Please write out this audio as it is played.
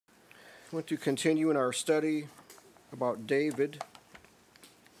I want to continue in our study about David.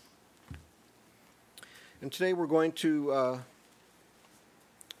 And today we're going to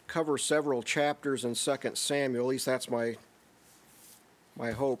cover several chapters in 2 Samuel. At least that's my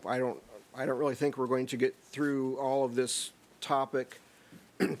hope. I don't really think we're going to get through all of this topic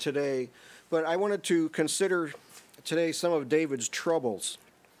today, but I wanted to consider today some of David's troubles.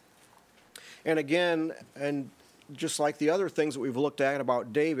 And again, and just like the other things that we've looked at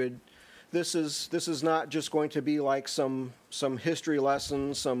about David, this is not just going to be like some history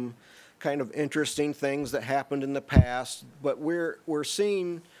lessons, some kind of interesting things that happened in the past, but we're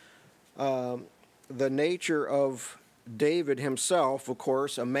seeing the nature of David himself, of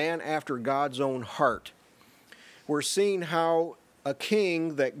course, a man after God's own heart. We're seeing how a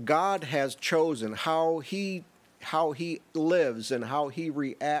king that God has chosen, how he lives and how he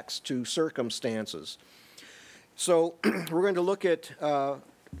reacts to circumstances. So we're going to look at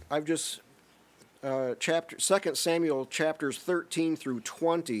 2 Samuel chapters 13 through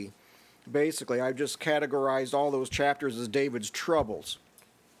 20. Basically, I've just categorized all those chapters as David's troubles.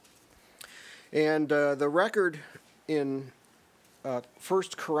 And the record in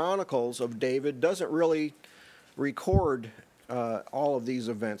First Chronicles of David doesn't really record all of these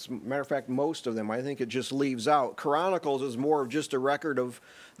events. Matter of fact, most of them, I think it just leaves out. Chronicles is more of just a record of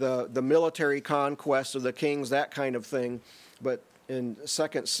the military conquests of the kings, that kind of thing. But in 2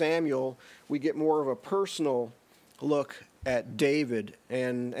 Samuel, we get more of a personal look at David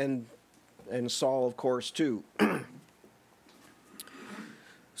and Saul, of course, too.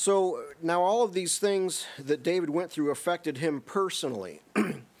 So now all of these things that David went through affected him personally.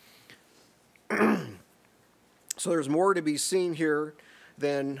 So there's more to be seen here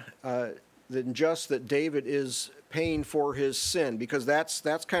than just that David is paying for his sin, because that's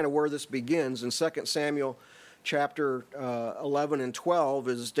kind of where this begins. In 2 Samuel chapter 11 and 12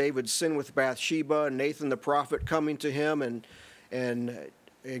 is David's sin with Bathsheba and Nathan the prophet coming to him and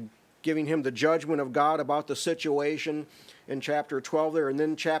giving him the judgment of God about the situation in chapter 12 there. And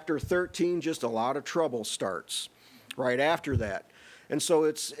then chapter 13, just a lot of trouble starts right after that. And so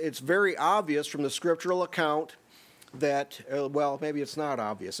it's very obvious from the scriptural account that, well, maybe it's not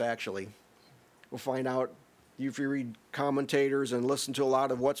obvious, actually. We'll find out if you read commentators and listen to a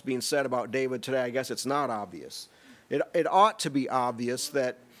lot of what's being said about David today. I guess it's not obvious. It ought to be obvious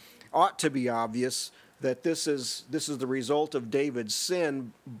that this is the result of David's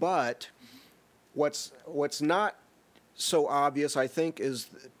sin. But what's not so obvious, I think, is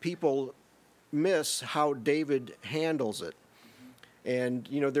people miss how David handles it. And,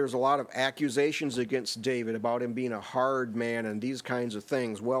 there's a lot of accusations against David about him being a hard man and these kinds of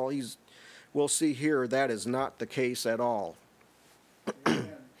things. Well, we'll see here that is not the case at all.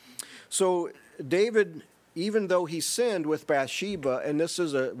 So David, even though he sinned with Bathsheba, and this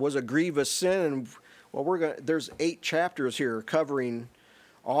was a grievous sin, and there's 8 chapters here covering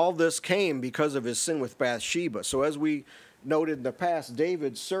all this came because of his sin with Bathsheba. So as we noted in the past,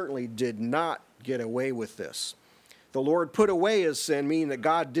 David certainly did not get away with this. The Lord put away his sin, meaning that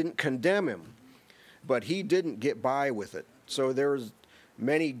God didn't condemn him, but he didn't get by with it. So there's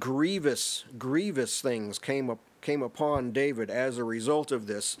many grievous things came upon David as a result of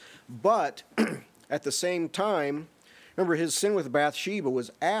this. But at the same time, remember, his sin with Bathsheba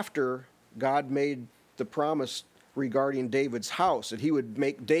was after God made the promise regarding David's house, that he would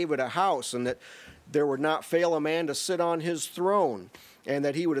make David a house and that there would not fail a man to sit on his throne, and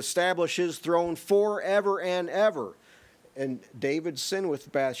that he would establish his throne forever and ever. And David's sin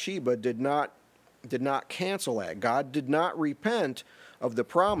with Bathsheba did not cancel that. God did not repent of the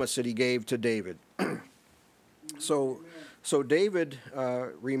promise that he gave to David. So David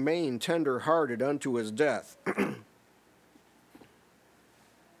remained tender-hearted unto his death.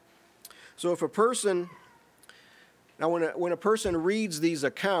 So if a person, now when a person reads these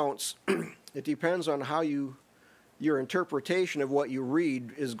accounts, it depends on how your interpretation of what you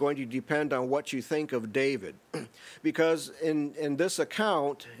read is going to depend on what you think of David. Because in this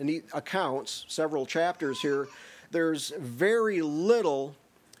account, in the accounts, several chapters here, there's very little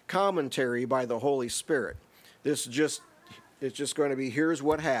commentary by the Holy Spirit. It's just going to be, here's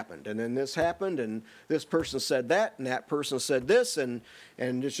what happened, and then this happened, and this person said that, and that person said this, and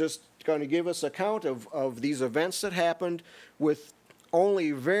it's just going to give us account of these events that happened. With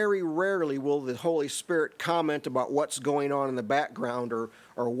only very rarely will the Holy Spirit comment about what's going on in the background or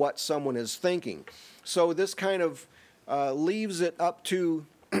what someone is thinking. So this kind of leaves it up to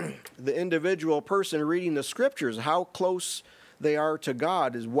the individual person reading the scriptures. How close they are to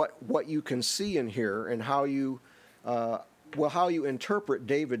God is what you can see in here, and how you interpret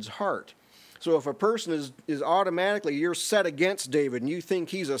David's heart. So if a person is automatically, you're set against David and you think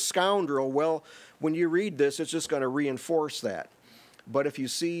he's a scoundrel, well, when you read this, it's just going to reinforce that. But if you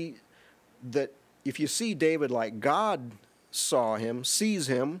see David like God saw him, sees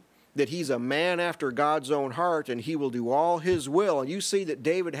him, that he's a man after God's own heart and he will do all his will, and you see that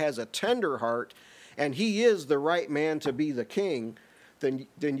David has a tender heart and he is the right man to be the king, then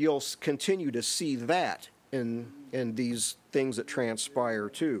you'll continue to see that in these things that transpire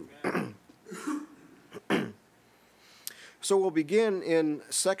too. So we'll begin in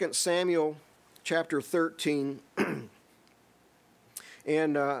 2 Samuel chapter 13.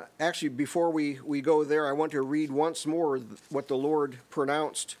 And actually, before we go there, I want to read once more what the Lord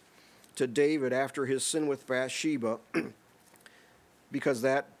pronounced to David after his sin with Bathsheba, because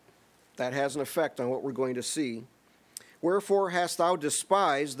that has an effect on what we're going to see. Wherefore hast thou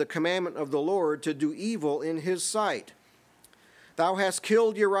despised the commandment of the Lord to do evil in his sight? Thou hast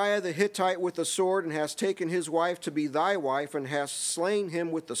killed Uriah the Hittite with the sword, and hast taken his wife to be thy wife, and hast slain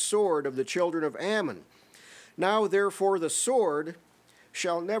him with the sword of the children of Ammon. Now therefore the sword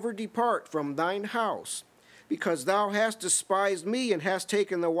shall never depart from thine house, because thou hast despised me, and hast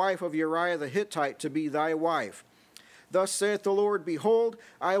taken the wife of Uriah the Hittite to be thy wife. Thus saith the Lord, Behold,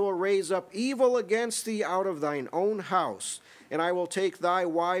 I will raise up evil against thee out of thine own house, and I will take thy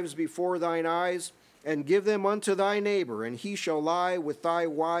wives before thine eyes, and give them unto thy neighbor, and he shall lie with thy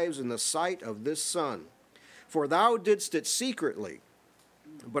wives in the sight of this sun. For thou didst it secretly,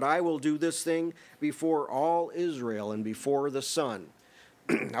 but I will do this thing before all Israel and before the sun.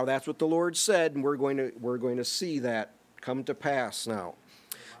 Now that's what the Lord said, and we're going to see that come to pass now.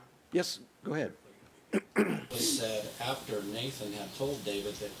 Yes, go ahead. It said after Nathan had told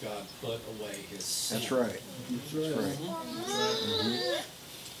David that God put away his sin. That's right. That's right. Mm-hmm.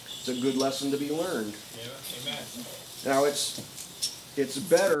 It's a good lesson to be learned. Yeah, amen. Now it's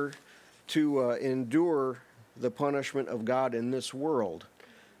better to endure the punishment of God in this world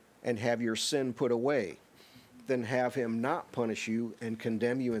and have your sin put away than have him not punish you and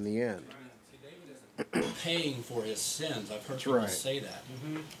condemn you in the end. Paying for his sins. I've heard That's people right. say that.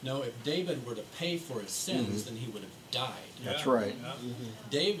 Mm-hmm. No, if David were to pay for his sins, then he would have died. That's right. Yeah. Mm-hmm.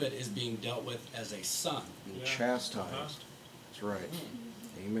 David is being dealt with as a son. And chastised. That's right.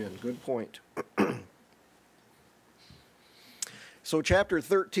 Amen. Good point. So chapter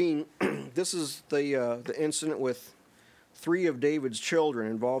 13, this is the incident with 3 of David's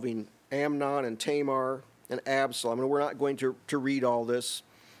children involving Amnon and Tamar and Absalom. And we're not going to read all this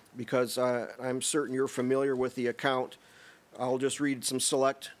because I'm certain you're familiar with the account. I'll just read some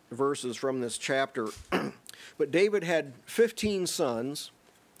select verses from this chapter. But David had 15 sons,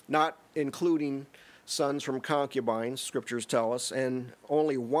 not including sons from concubines, scriptures tell us, and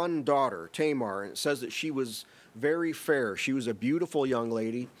only 1 daughter, Tamar. And it says that she was very fair. She was a beautiful young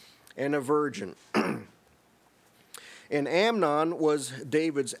lady and a virgin. And Amnon was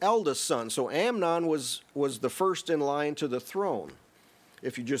David's eldest son. So Amnon was the first in line to the throne,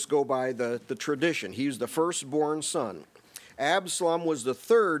 if you just go by the tradition. He was the firstborn son. Absalom was the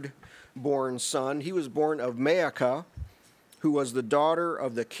third-born son. He was born of Maacah, who was the daughter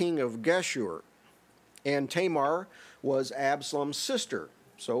of the king of Geshur. And Tamar was Absalom's sister,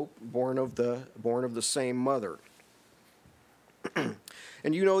 so born of the same mother.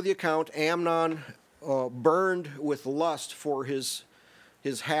 And you know the account. Amnon burned with lust for his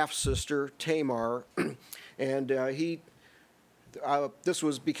half-sister Tamar, and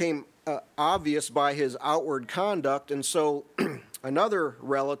this became obvious by his outward conduct, and so another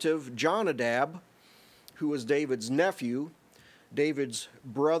relative, Jonadab, who was David's nephew, David's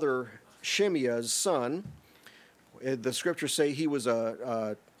brother Shimeah's son, the scriptures say he was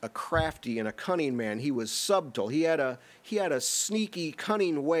a crafty and a cunning man. He was subtle. He had a sneaky,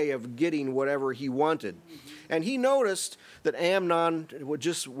 cunning way of getting whatever he wanted. And he noticed that Amnon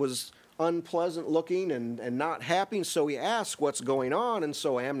just was unpleasant looking and not happy, so he asked what's going on, and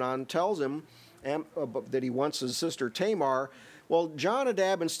so Amnon tells him that he wants his sister Tamar. Well,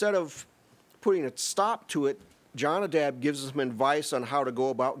 Jonadab, instead of putting a stop to it, Jonadab gives him advice on how to go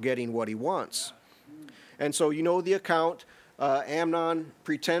about getting what he wants. And so you know the account. Amnon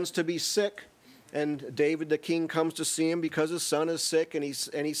pretends to be sick, and David the king comes to see him because his son is sick, and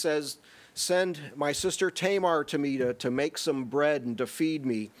he says, "Send my sister Tamar to me to make some bread and to feed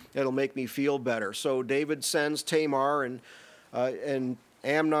me. It'll make me feel better." So David sends Tamar, and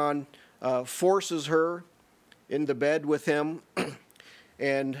Amnon forces her in the bed with him,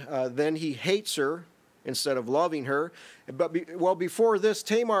 and then he hates her instead of loving her. But before this,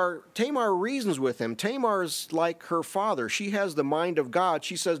 Tamar reasons with him. Tamar's like her father. She has the mind of God.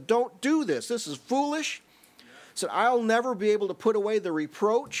 She says, "Don't do this. This is foolish." Said, "I'll never be able to put away the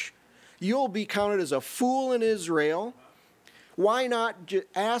reproach. you'll be counted as a fool in Israel. Why not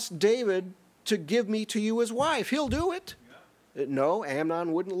ask David to give me to you as wife? He'll do it. No,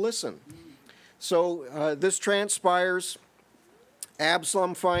 Amnon wouldn't listen. So this transpires.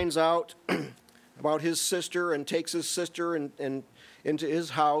 Absalom finds out about his sister and takes his sister and into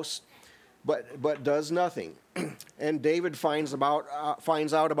his house, but does nothing. And David finds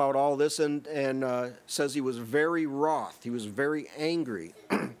out about all this and says he was very wroth. He was very angry.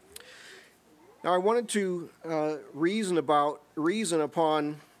 Now I wanted to reason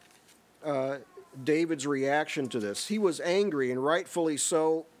upon David's reaction to this. He was angry, and rightfully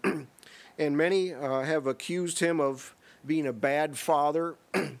so, and many have accused him of being a bad father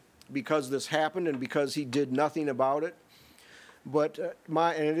because this happened and because he did nothing about it. But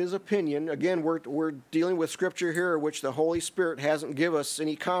and it is opinion. Again, we're dealing with Scripture here, which the Holy Spirit hasn't given us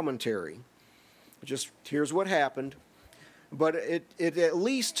any commentary. Just here's what happened. But it at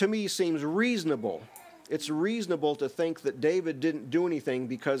least to me seems reasonable. It's reasonable to think that David didn't do anything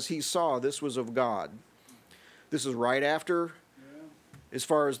because he saw this was of God. This is right after, as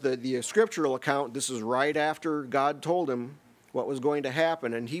far as the scriptural account, this is right after God told him what was going to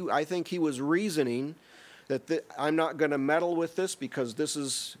happen. And I think he was reasoning that I'm not going to meddle with this because this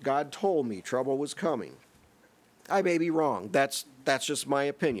is, God told me trouble was coming. I may be wrong. That's just my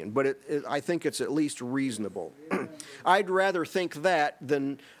opinion. But I think it's at least reasonable. I'd rather think that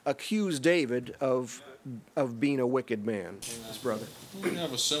than accuse David of being a wicked man, his brother. We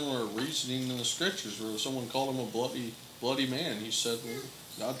have a similar reasoning in the Scriptures where someone called him a bloody man. He said, well,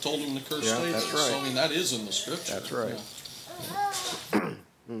 God told him to curse David. That's right. So, I mean, that is in the Scripture. That's right. Yeah.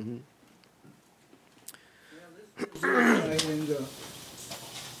 Mm-hmm. Into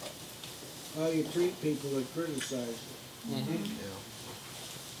how you treat people that criticize you. Mm-hmm.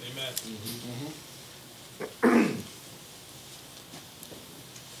 Yeah. Amen. Mm-hmm.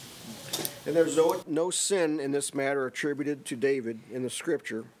 And there's no sin in this matter attributed to David in the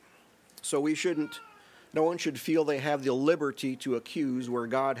Scripture. So no one should feel they have the liberty to accuse where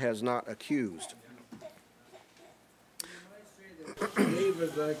God has not accused.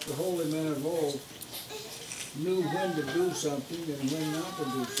 David, like the holy men of old, knew when to do something and when not to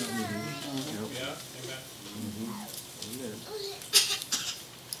do something. Yeah, amen.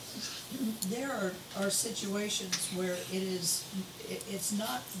 There are situations where it's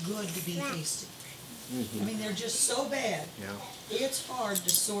not good to be hasty. I mean, they're just so bad. Yeah. It's hard to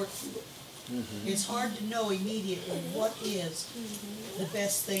sort through it. It's hard to know immediately what is the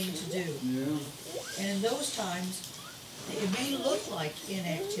best thing to do. Yeah. And in those times, it may look like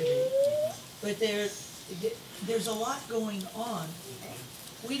inactivity, but there's a lot going on.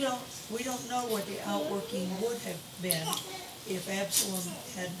 We don't know what the outworking would have been if Absalom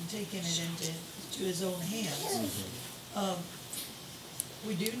hadn't taken it into his own hands.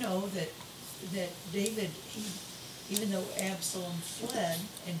 We do know that David, even though Absalom fled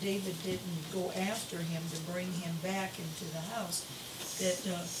and David didn't go after him to bring him back into the house, that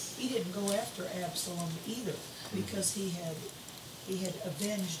he didn't go after Absalom either because he had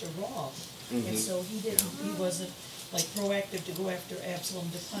avenged a wrong. And so he wasn't like proactive to go after Absalom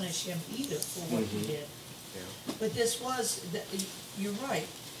to punish him either for what he did. Yeah. But you're right.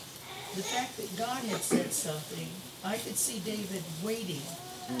 The fact that God had said something, I could see David waiting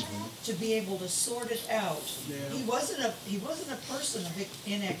to be able to sort it out. Yeah. He wasn't a person of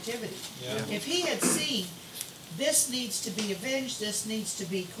inactivity. Yeah. If he had seen this needs to be avenged, this needs to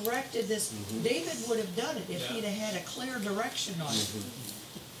be corrected, David would have done it if he'd have had a clear direction on it.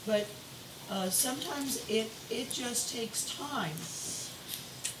 But sometimes it just takes time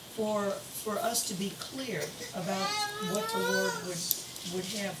for us to be clear about what the Lord would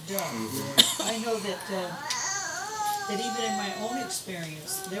have done. I know that even in my own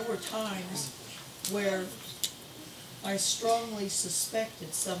experience, there were times where I strongly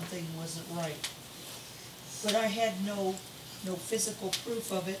suspected something wasn't right, but I had no physical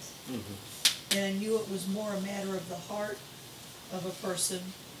proof of it, and I knew it was more a matter of the heart of a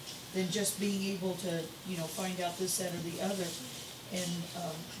person than just being able to, find out this, that, or the other. And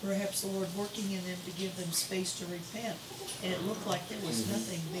perhaps the Lord working in them to give them space to repent. And it looked like there was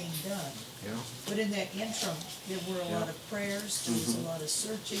nothing being done. Yeah. But in that interim, there were a lot of prayers, there was a lot of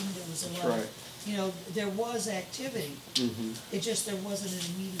searching, there was a lot of, there was activity. It just, there wasn't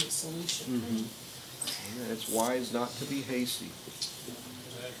an immediate solution. Yeah, it's wise not to be hasty.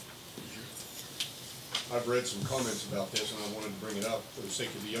 I've read some comments about this, and I wanted to bring it up for the sake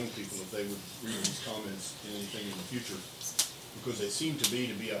of the young people, if they would read these comments in anything in the future, because they seem to be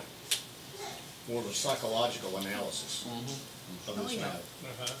a more of a psychological analysis of this matter,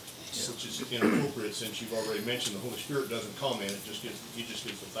 Uh-huh. which is inappropriate since you've already mentioned the Holy Spirit doesn't comment, he just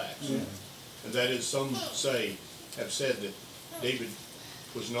gives the facts. And that is, some have said that David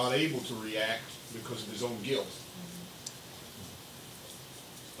was not able to react because of his own guilt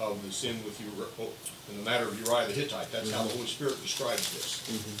of the sin with in the matter of Uriah the Hittite. That's how the Holy Spirit describes this.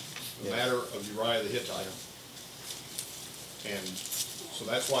 The matter of Uriah the Hittite. And so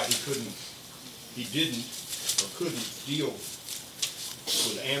that's why he didn't or couldn't deal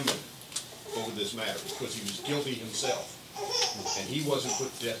with Amnon over this matter, because he was guilty himself. And he wasn't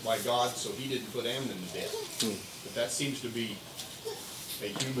put to death by God, so he didn't put Amnon to death. But that seems to be a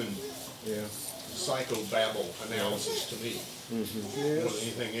human psychobabble analysis to me, more than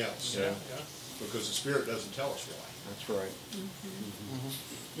anything else. Yeah. Because the Spirit doesn't tell us why. That's right.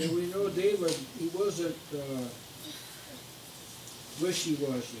 And we know David, he wasn't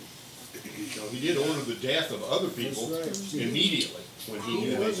wishy-washy. No, he did order the death of other people That's right. immediately when he He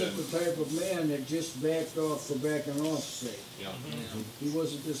knew wasn't that. the type of man that just backed off for backing off's sake. Yeah. He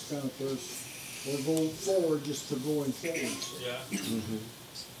wasn't this kind of person. Or going forward just for going forward's sake. Yeah.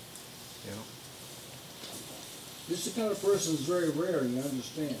 Yeah. This kind of person is very rare, you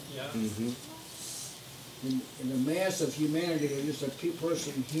understand. Yeah. In the mass of humanity, there's just a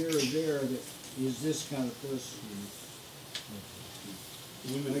person here or there that is this kind of person.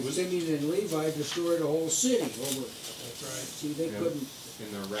 Like Simeon and Levi destroyed a whole city over it. That's right. See, they couldn't.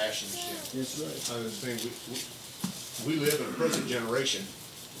 In their rations, yeah. That's right. Other thing, we live in a present generation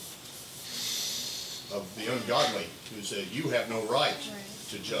of the ungodly who say, you have no right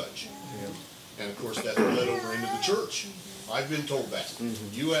to judge. And of course, that's bled over into the church. I've been told that.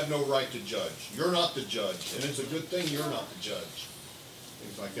 You have no right to judge. You're not the judge. And it's a good thing you're not the judge.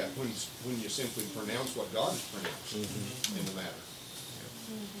 Things like that. When you simply pronounce what God has pronounced in the matter.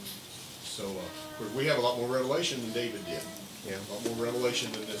 So, of course, we have a lot more revelation than David did. A lot more revelation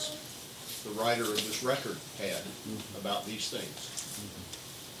than the writer of this record had about these things.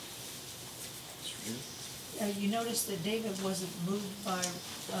 You notice that David wasn't moved by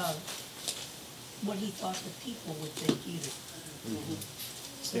what he thought the people would think either.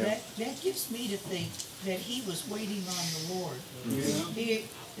 So that gives me to think that he was waiting on the Lord. He,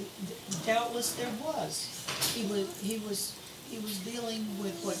 doubtless there was. He was dealing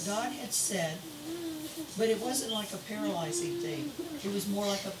with what God had said, but it wasn't like a paralyzing thing. It was more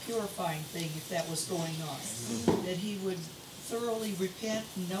like a purifying thing, if that was going on. That he would thoroughly repent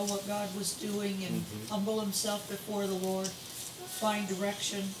and know what God was doing and humble himself before the Lord, find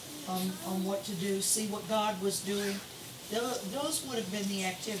direction on what to do, see what God was doing. Those would have been the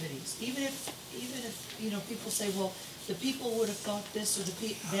activities. Even if you know, people say, well, the people would have thought this or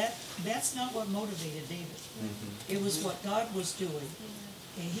that's not what motivated David. It was what God was doing,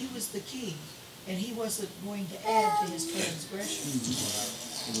 and he was the king, and he wasn't going to add to his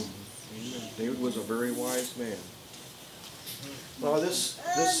transgression. David was a very wise man. Well, this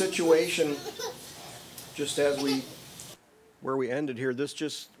situation, just where we ended here, this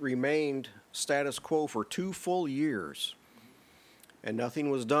just remained status quo for 2 full years, and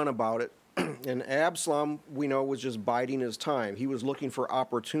nothing was done about it. And Absalom, we know, was just biding his time. He was looking for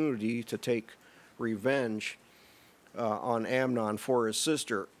opportunity to take revenge on Amnon for his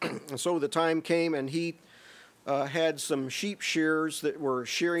sister. And so the time came, and he had some sheep shearers that were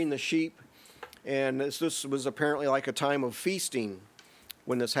shearing the sheep, and this was apparently like a time of feasting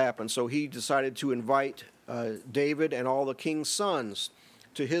when this happened. So he decided to invite David and all the king's sons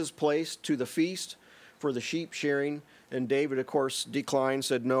to his place, to the feast for the sheep shearing. And David, of course, declined,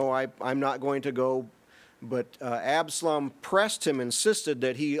 said, no, I'm not going to go. But Absalom pressed him, insisted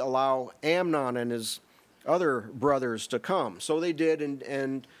that he allow Amnon and his other brothers to come. So they did,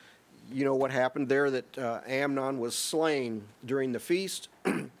 and you know what happened there, that Amnon was slain during the feast.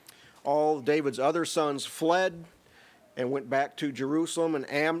 All David's other sons fled and went back to Jerusalem,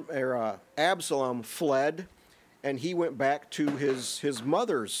 and Absalom fled, and he went back to his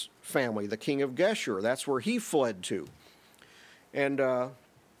mother's family, the king of Geshur. That's where he fled to. And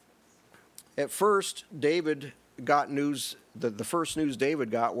at first, David got news, the first news David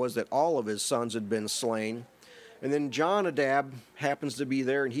got was that all of his sons had been slain. And then Jonadab happens to be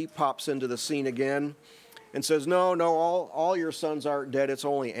there, and he pops into the scene again and says, no, all your sons aren't dead, it's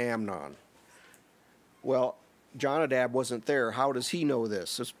only Amnon. Well, Jonadab wasn't there. How does he know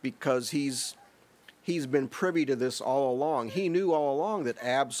this? It's because he's been privy to this all along. He knew all along that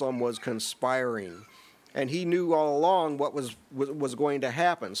Absalom was conspiring, and he knew all along what was going to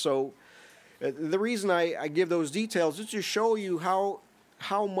happen. So the reason I give those details is to show you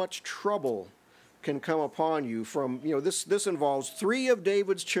how much trouble can come upon you from, this involves 3 of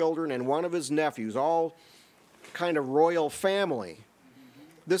David's children and 1 of his nephews, all kind of royal family.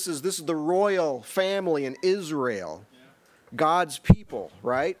 This is the royal family in Israel, God's people,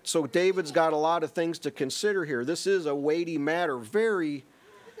 right? So David's got a lot of things to consider here. This is a weighty matter, very,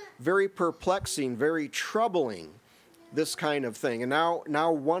 very perplexing, very troubling, this kind of thing. And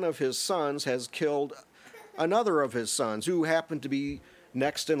now one of his sons has killed another of his sons who happened to be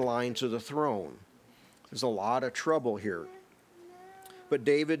next in line to the throne. There's a lot of trouble here. But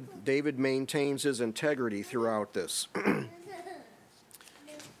David maintains his integrity throughout this.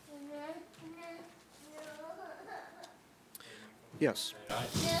 Yes. I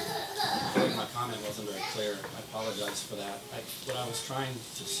think my comment wasn't very clear. I apologize for that. What I was trying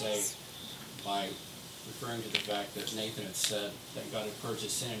to say by referring to the fact that Nathan had said that God had purged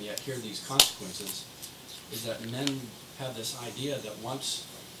his sin, and yet here are these consequences, is that men have this idea that once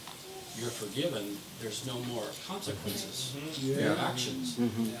you're forgiven, there's no more consequences for your actions.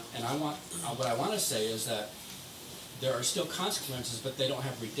 And what I want to say is that there are still consequences, but they don't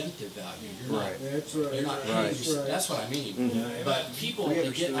have redemptive value. You're not, That's right. you're not That's changed. right. That's what I mean. But people,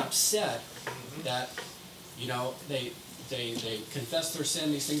 they get upset that, they confess their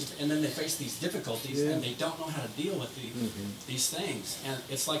sin, these things, and then they face these difficulties, and they don't know how to deal with these things. And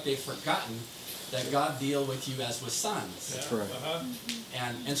it's like they've forgotten that God deal with you as with sons. That's right.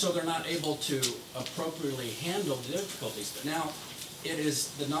 And so they're not able to appropriately handle the difficulties. But now, it is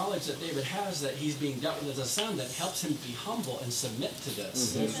the knowledge that David has that he's being dealt with as a son that helps him be humble and submit to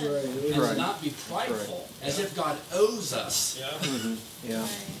this. That's right. And to not be prideful, as if God owes us. Yeah.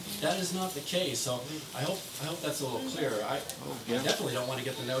 That is not the case. So I hope that's a little clearer. I definitely don't want to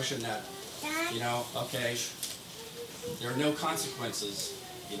get the notion that, okay, there are no consequences,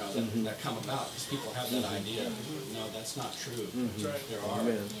 that come about, because people have that idea. No, that's not true. There are.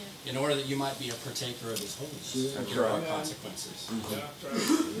 Amen. In order that you might be a partaker of his holiness, That's there are right. consequences.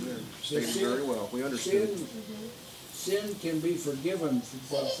 Stated very well. We understood. Sin can be forgiven,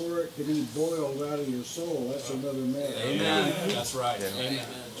 but for it to be boiled out of your soul, that's another matter. Amen. That's right. Amen.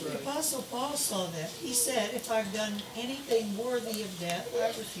 The Apostle Paul saw that. He said, if I've done anything worthy of death, I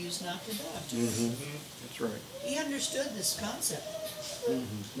refuse not to die. That's right. He understood this concept.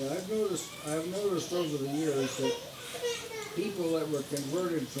 Now, I've noticed over the years that people that were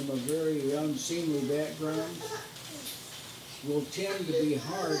converted from a very unseemly background will tend to be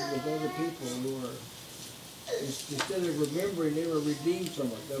hard with other people who are, instead of remembering they were redeemed from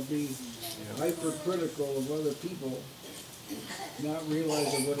it, they'll be hypercritical of other people, not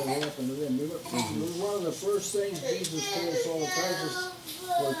realizing what had happened to them. One of the first things Jesus told Saul of Tarsus,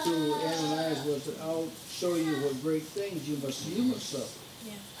 or to Ananias, was that I'll show you what great things you must suffer.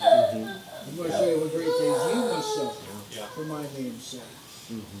 I'm going to show you what great things you must suffer for my name's sake.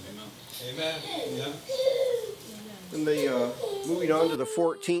 Amen. Yeah. And moving on to the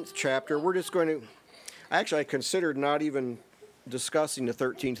 14th chapter, we're just going to, actually I considered not even discussing the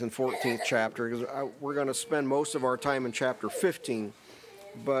 13th and 14th chapter, because we're going to spend most of our time in chapter 15.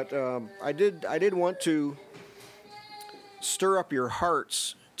 But I did want to stir up your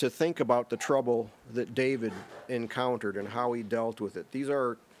hearts to think about the trouble that David encountered and how he dealt with it. These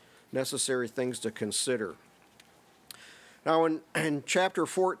are necessary things to consider. Now in chapter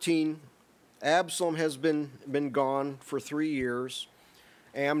 14, Absalom has been gone for 3 years.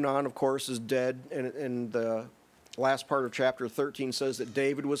 Amnon, of course, is dead, and the last part of chapter 13 says that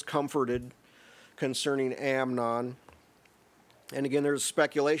David was comforted concerning Amnon. And again, there's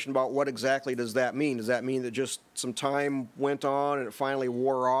speculation about what exactly does that mean. Does that mean that just some time went on and it finally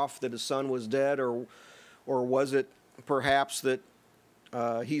wore off that his son was dead, or was it perhaps that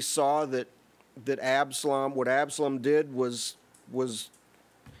he saw that Absalom, what Absalom did was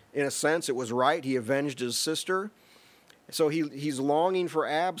in a sense it was right. He avenged his sister. So he's longing for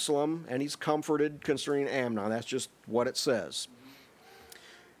Absalom, and he's comforted concerning Amnon. That's just what it says.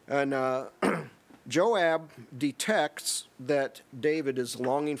 And Joab detects that David is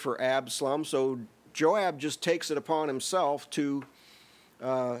longing for Absalom, so Joab just takes it upon himself to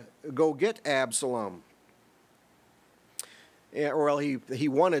go get Absalom. Well, he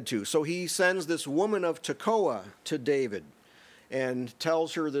wanted to. So he sends this woman of Tekoa to David and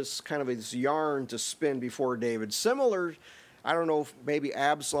tells her this kind of this yarn to spin before David. Similar, I don't know if maybe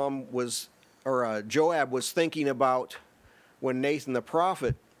Absalom was, or Joab was thinking about when Nathan the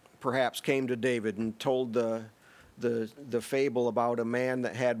prophet perhaps came to David and told the fable about a man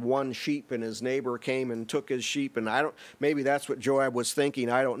that had one sheep and his neighbor came and took his sheep, and maybe that's what Joab was thinking,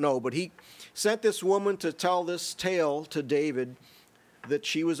 I don't know, but he sent this woman to tell this tale to David, that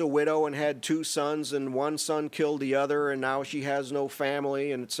she was a widow and had 2 sons, and one son killed the other, and now she has no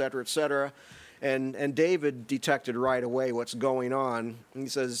family, and et cetera, et cetera. And David detected right away what's going on. And he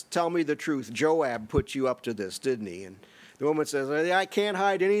says, tell me the truth. Joab put you up to this, didn't he? And the woman says, I can't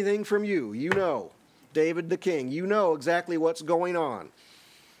hide anything from you. You know, David the king, you know exactly what's going on.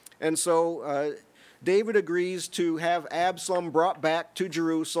 And so David agrees to have Absalom brought back to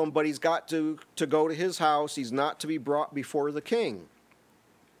Jerusalem, but he's got to go to his house. He's not to be brought before the king.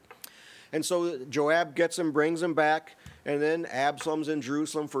 And so Joab gets him, brings him back, and then Absalom's in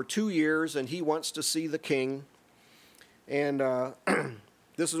Jerusalem for 2 years, and he wants to see the king. And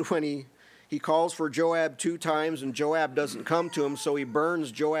this is when he calls for Joab 2 times, and Joab doesn't come to him, so he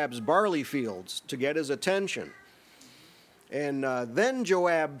burns Joab's barley fields to get his attention. And then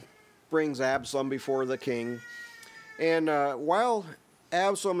Joab brings Absalom before the king. And while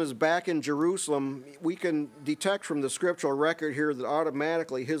Absalom is back in Jerusalem, we can detect from the scriptural record here that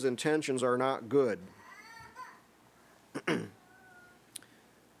automatically his intentions are not good.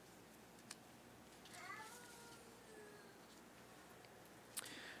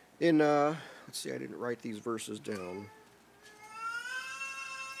 Let's see, I didn't write these verses down.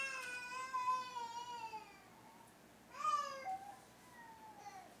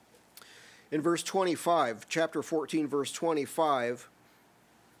 In verse 25, chapter 14, verse 25,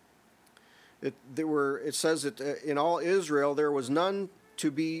 it says that in all Israel there was none to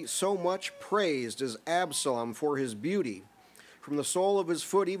be so much praised as Absalom for his beauty. From the sole of his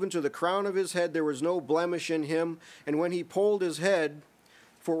foot even to the crown of his head there was no blemish in him. And when he polled his head,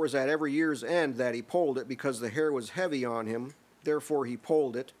 for it was at every year's end that he polled it, because the hair was heavy on him, therefore he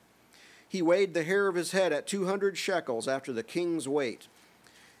polled it. He weighed the hair of his head at 200 shekels after the king's weight.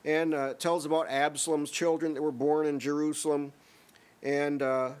 And it tells about Absalom's children that were born in Jerusalem, and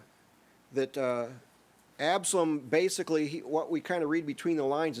that Absalom basically, what we kind of read between the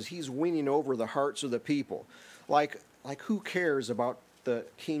lines is he's winning over the hearts of the people. Like who cares about the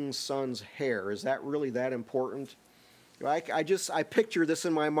king's son's hair? Is that really that important? I picture this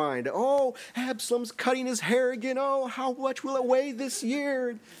in my mind. Oh, Absalom's cutting his hair again. Oh, how much will it weigh this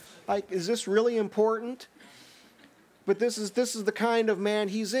year? Like, is this really important? But this is the kind of man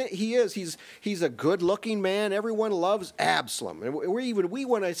he is. He's a good-looking man. Everyone loves Absalom, and we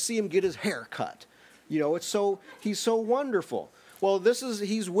want to see him get his hair cut. You know, he's so wonderful. Well,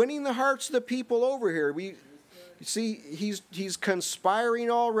 he's winning the hearts of the people over here. You see, he's conspiring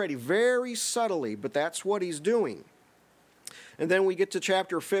already, very subtly, but that's what he's doing. And then we get to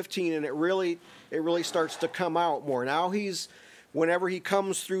chapter 15, and it really starts to come out more. Now whenever he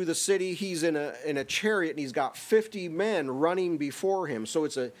comes through the city, he's in a chariot, and he's got 50 men running before him. So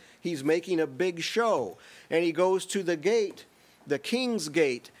he's making a big show. And he goes to the gate, the king's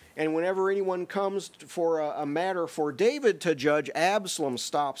gate, and whenever anyone comes for a matter for David to judge, Absalom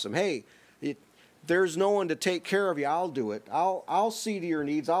stops him. Hey, there's no one to take care of you. I'll do it. I'll see to your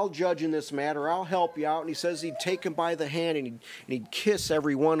needs. I'll judge in this matter. I'll help you out. And he says he'd take him by the hand, and he'd kiss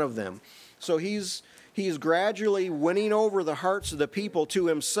every one of them. So he's gradually winning over the hearts of the people to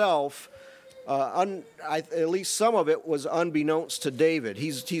himself. At least some of it was unbeknownst to David.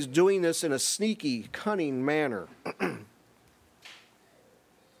 He's doing this in a sneaky, cunning manner.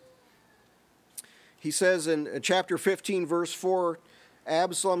 He says in chapter 15, verse 4,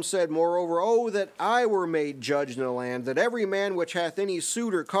 Absalom said, moreover, oh, that I were made judge in the land, that every man which hath any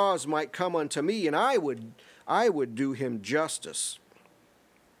suit or cause might come unto me, and I would do him justice.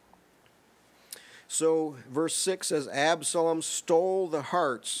 So verse 6 says, Absalom stole the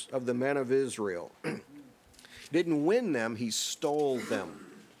hearts of the men of Israel. Didn't win them, he stole them.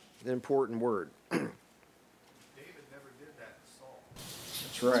 An important word. David never did that to Saul.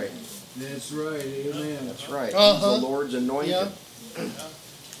 That's right. That's right, amen. That's right. He's the Lord's anointed. Yeah.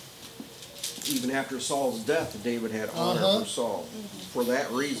 Even after Saul's death, David had honor for Saul for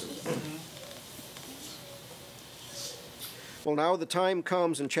that reason. Well, now the time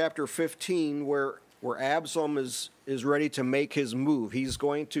comes in chapter 15 where Absalom is ready to make his move. He's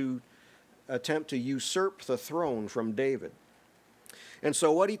going to attempt to usurp the throne from David. And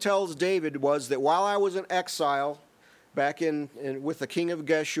so what he tells David was that while I was in exile, back with the king of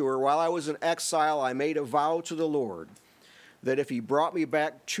Geshur, while I was in exile, I made a vow to the Lord that if he brought me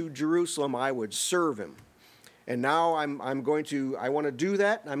back to Jerusalem, I would serve him. And now I want to do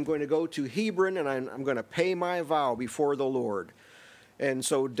that. I'm going to go to Hebron, and I'm going to pay my vow before the Lord. And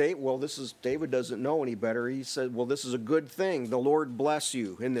so David doesn't know any better. He said, well, this is a good thing. The Lord bless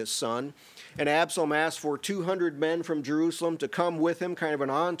you in this, son. And Absalom asked for 200 men from Jerusalem to come with him, kind of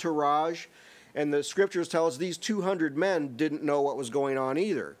an entourage. And the scriptures tell us these 200 men didn't know what was going on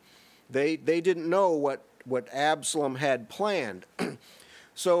either. They didn't know what Absalom had planned.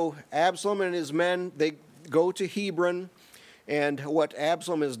 So Absalom and his men, they go to Hebron, and what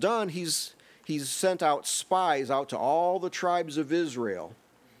Absalom has done, he's he's sent out spies out to all the tribes of Israel.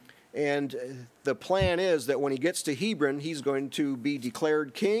 And the plan is that when he gets to Hebron, he's going to be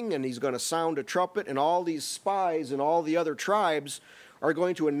declared king, and he's going to sound a trumpet, and all these spies and all the other tribes are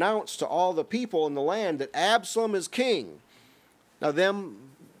going to announce to all the people in the land that Absalom is king. Now,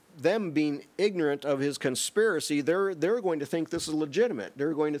 them being ignorant of his conspiracy, they're going to think this is legitimate.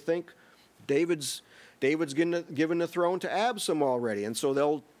 They're going to think David's given the throne to Absalom already, and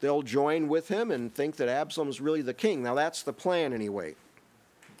so they'll join with him and think that Absalom's really the king. Now, that's the plan anyway.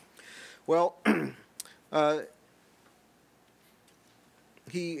 Well,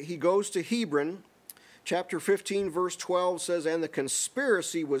 he goes to Hebron. Chapter 15, verse 12 says, "And the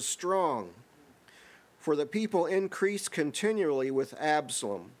conspiracy was strong, for the people increased continually with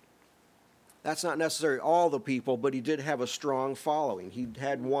Absalom." That's not necessarily all the people, but he did have a strong following. He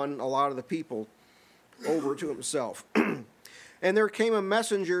had won a lot of the people over to himself. "And there came a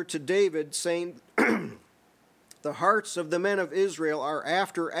messenger to David, saying, The hearts of the men of Israel are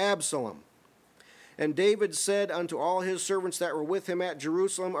after Absalom. And David said unto all his servants that were with him at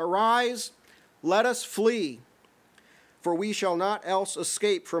Jerusalem, Arise, let us flee, for we shall not else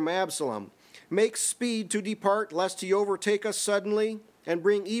escape from Absalom. Make speed to depart, lest he overtake us suddenly, and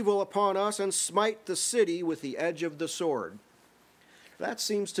bring evil upon us, and smite the city with the edge of the sword." That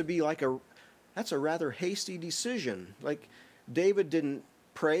seems to be that's a rather hasty decision. Like, David didn't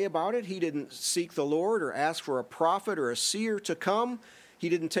pray about it. He didn't seek the Lord or ask for a prophet or a seer to come. He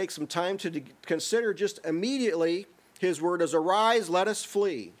didn't take some time to consider. Just immediately, his word is, "Arise, let us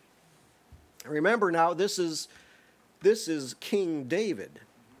flee." Remember now, this is King David.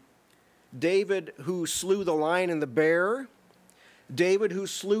 David who slew the lion and the bear. David who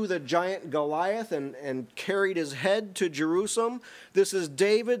slew the giant Goliath and carried his head to Jerusalem. This is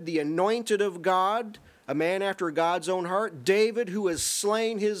David, the anointed of God, a man after God's own heart. David who has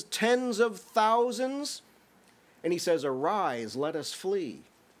slain his tens of thousands. And he says, "Arise, let us flee."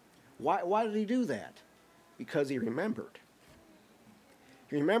 Why did he do that? Because he remembered.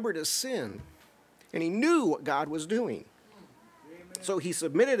 He remembered his sin. And he knew what God was doing. So he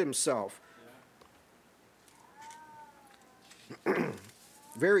submitted himself.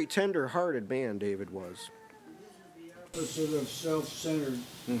 Very tender-hearted man David was. Opposite of self-centered.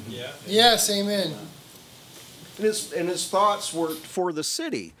 Yeah. Yes, amen. And his thoughts were for the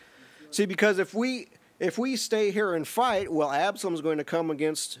city. See, because if we stay here and fight, well, Absalom's going to come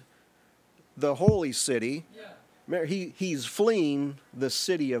against the holy city. He's fleeing the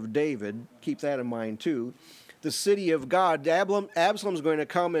city of David. Keep that in mind, too. The city of God. Absalom's going to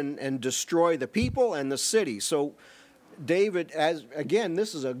come and destroy the people and the city. So David,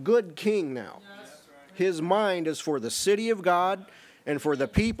 this is a good king now. His mind is for the city of God and for the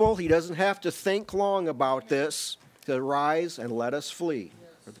people. He doesn't have to think long about this. To rise and let us flee.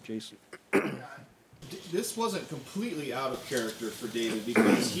 Brother Jason. This wasn't completely out of character for David,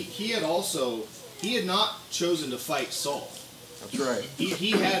 because he had not chosen to fight Saul. That's right.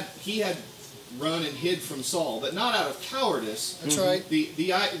 He had run and hid from Saul, but not out of cowardice. That's right.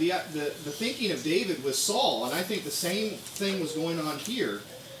 The thinking of David was Saul, and I think the same thing was going on here.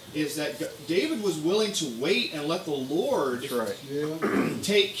 Is that David was willing to wait and let the Lord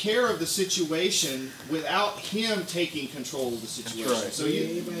take care of the situation without him taking control of the situation. Right. So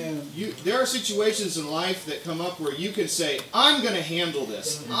there are situations in life that come up where you can say, I'm going to handle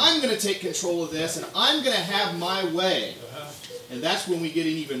this. I'm going to take control of this, and I'm going to have my way. And that's when we get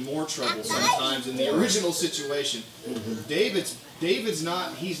in even more trouble sometimes in the original situation. David's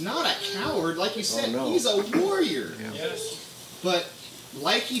not a coward. Like you said, he's a warrior. Yeah. Yes. But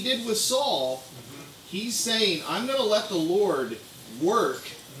like he did with Saul, he's saying, I'm going to let the Lord work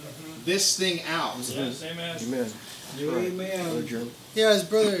this thing out. Yes, amen. Amen. Amen. Yeah, as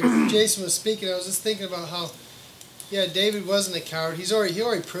Brother Jason was speaking, I was just thinking about how, David wasn't a coward. He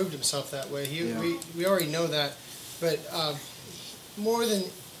already proved himself that way. We already know that. But more than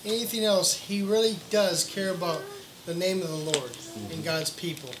anything else, he really does care about the name of the Lord and God's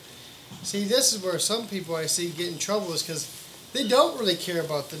people. See, this is where some people I see get in trouble, is because they don't really care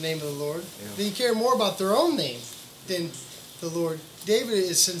about the name of the Lord. Yeah. They care more about their own name than the Lord. David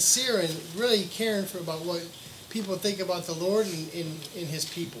is sincere and really caring about what people think about the Lord and in his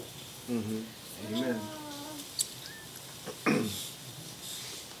people. Mm-hmm. Amen.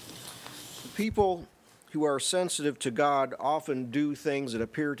 People who are sensitive to God often do things that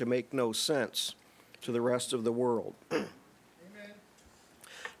appear to make no sense to the rest of the world.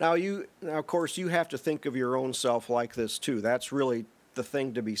 Now, of course, you have to think of your own self like this, too. That's really the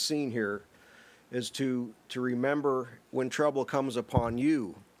thing to be seen here, is to remember when trouble comes upon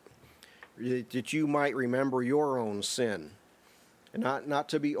you, that you might remember your own sin And not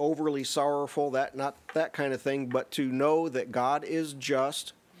to be overly sorrowful, not that kind of thing, but to know that God is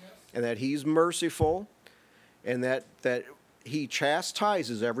just and that he's merciful and that he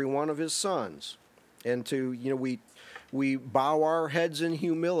chastises every one of his sons. And to, we bow our heads in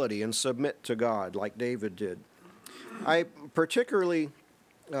humility and submit to God like David did. I particularly,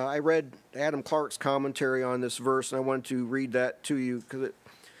 I read Adam Clark's commentary on this verse, and I wanted to read that to you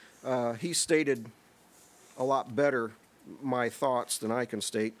because he stated a lot better my thoughts than I can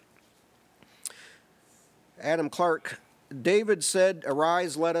state. Adam Clark, David said,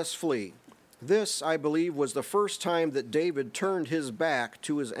 "Arise, let us flee." This, I believe, was the first time that David turned his back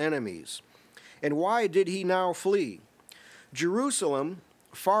to his enemies. And why did he now flee? Jerusalem,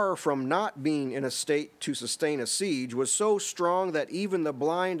 far from not being in a state to sustain a siege, was so strong that even the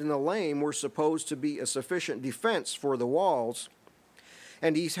blind and the lame were supposed to be a sufficient defense for the walls.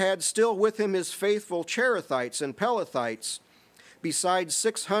 And he had still with him his faithful Cherethites and Pelethites, besides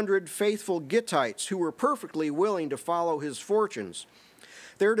 600 faithful Gittites who were perfectly willing to follow his fortunes.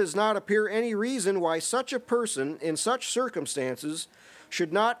 There does not appear any reason why such a person in such circumstances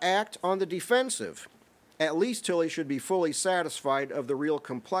should not act on the defensive, at least till he should be fully satisfied of the real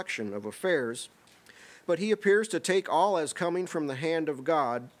complexion of affairs. But he appears to take all as coming from the hand of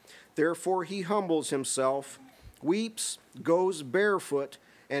God. Therefore he humbles himself, weeps, goes barefoot,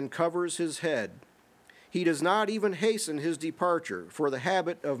 and covers his head. He does not even hasten his departure, for the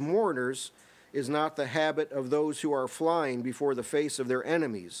habit of mourners is not the habit of those who are flying before the face of their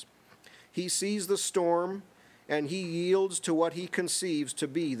enemies. He sees the storm, and he yields to what he conceives to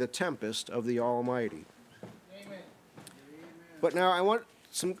be the tempest of the Almighty. Amen. But now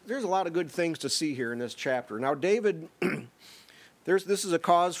there's a lot of good things to see here in this chapter. Now David, this is a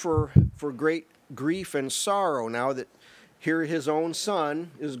cause for great grief and sorrow now that here his own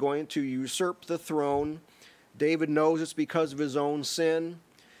son is going to usurp the throne. David knows it's because of his own sin.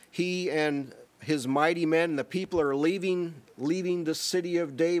 He and his mighty men and the people are leaving the city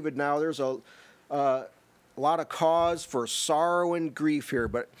of David now. There's a lot of cause for sorrow and grief here,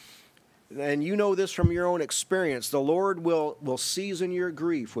 and you know this from your own experience. The Lord will season your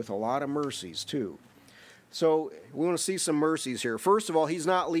grief with a lot of mercies too. So we want to see some mercies here. First of all, he's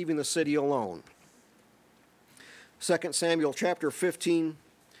not leaving the city alone. 2 Samuel chapter 15,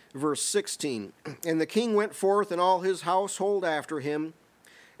 verse 16. And the king went forth and all his household after him,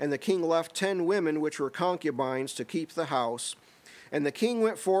 and the king left 10 women which were concubines to keep the house. And the king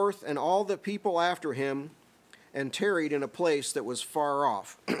went forth and all the people after him, and tarried in a place that was far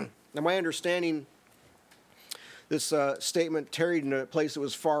off. Now my understanding, this statement, tarried in a place that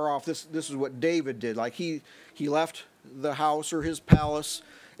was far off, this is what David did. Like he left the house or his palace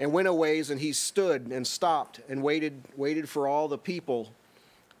and went a ways, and he stood and stopped and waited for all the people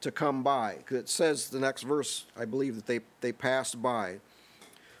to come by. Because it says, the next verse, I believe, that they passed by.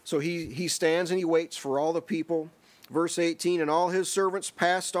 So he stands and he waits for all the people. Verse 18, and all his servants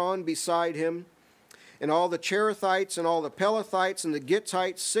passed on beside him, and all the Cherethites and all the Pelethites and the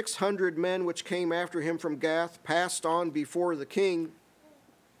Gittites, 600 men which came after him from Gath, passed on before the king.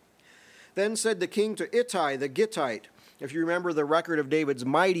 Then said the king to Ittai the Gittite, if you remember the record of David's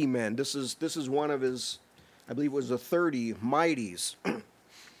mighty men, this is one of his, I believe it was the 30 mighties.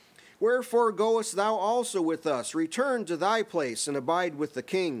 Wherefore goest thou also with us? Return to thy place and abide with the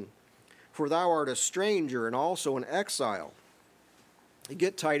king, for thou art a stranger and also an exile. The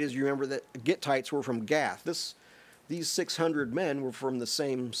Gittite, as you remember, that Gittites were from Gath. These 600 men were from the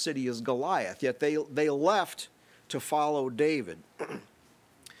same city as Goliath, yet they left to follow David.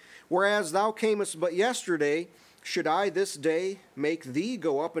 Whereas thou camest but yesterday, should I this day make thee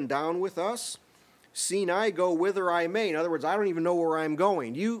go up and down with us? Seeing I go whither I may. In other words, I don't even know where I'm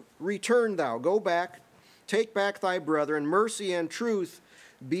going. You return thou, go back, take back thy brethren, mercy and truth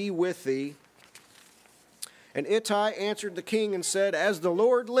be with thee. And Ittai answered the king and said, as the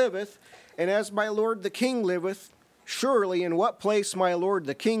Lord liveth, and as my lord the king liveth, surely in what place my lord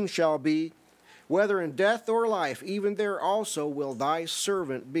the king shall be, whether in death or life, even there also will thy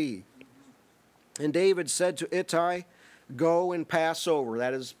servant be. And David said to Ittai, go and pass over.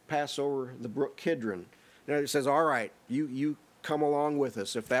 That is, pass over the brook Kidron. And it says, all right, you come along with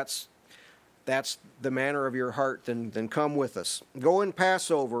us. If that's the manner of your heart, then come with us. Go and pass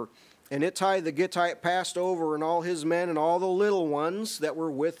over. And Ittai the Gittite passed over, and all his men, and all the little ones that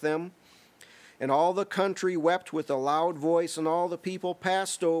were with them. And all the country wept with a loud voice, and all the people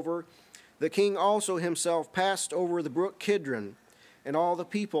passed over. The king also himself passed over the brook Kidron, and all the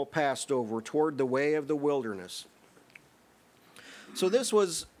people passed over toward the way of the wilderness. So this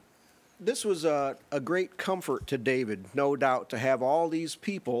was a great comfort to David, no doubt, to have all these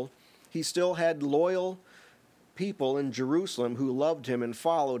people. He still had loyal people in Jerusalem who loved him and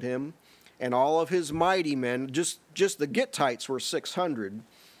followed him, and all of his mighty men. Just the Gittites were 600.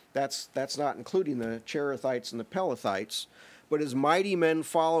 That's not including the Cherethites and the Pelethites. But his mighty men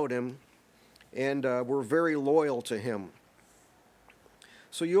followed him and were very loyal to him.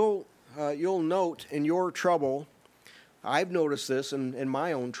 So you'll note in your trouble, I've noticed this in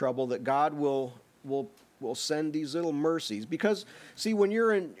my own trouble, that God will send these little mercies. Because, see, when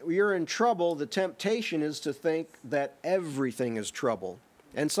you're in trouble, the temptation is to think that everything is trouble.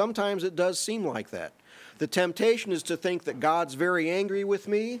 And sometimes it does seem like that. The temptation is to think that God's very angry with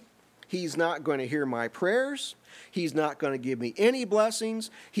me. He's not going to hear my prayers. He's not going to give me any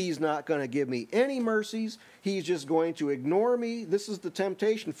blessings. He's not going to give me any mercies. He's just going to ignore me. This is the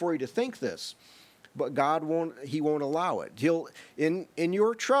temptation for you to think this. But God won't allow it. In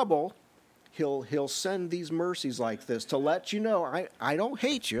your trouble, He'll send these mercies like this to let you know, I don't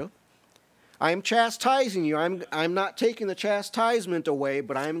hate you. I'm chastising you. I'm not taking the chastisement away,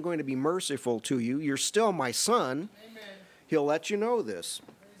 but I'm going to be merciful to you. You're still my son. Amen. He'll let you know this.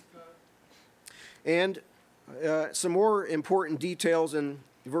 And some more important details in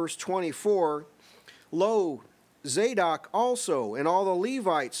verse 24. Lo, Zadok also and all the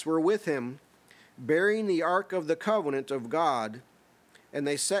Levites were with him, bearing the ark of the covenant of God. And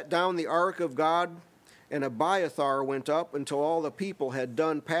they set down the ark of God, and Abiathar went up until all the people had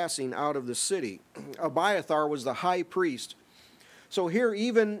done passing out of the city. Abiathar was the high priest. So here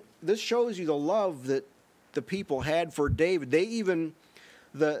this shows you the love that the people had for David. They even,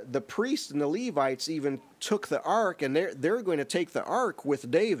 the priests and the Levites even took the ark, and they're going to take the ark with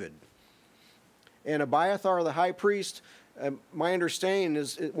David. And Abiathar, the high priest, my understanding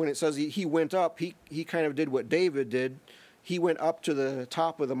is when it says he went up, he kind of did what David did. He went up to the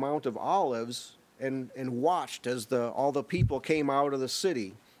top of the Mount of Olives and watched as all the people came out of the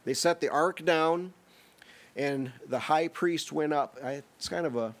city. They set the ark down, and the high priest went up. It's kind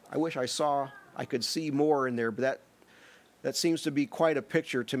of I wish I could see more in there, but that seems to be quite a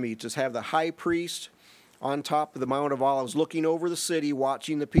picture to me, to have the high priest on top of the Mount of Olives looking over the city,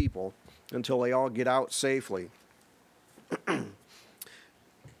 watching the people until they all get out safely.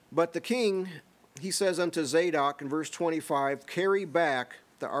 But the king, he says unto Zadok in verse 25, carry back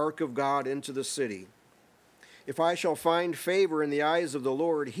the ark of God into the city. If I shall find favor in the eyes of the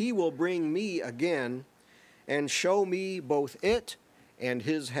Lord, he will bring me again and show me both it and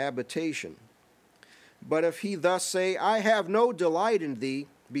his habitation. But if he thus say, I have no delight in thee,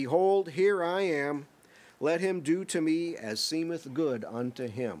 behold, here I am, let him do to me as seemeth good unto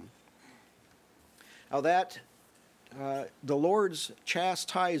him. Now that, the Lord's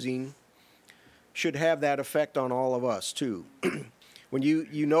chastising should have that effect on all of us too. When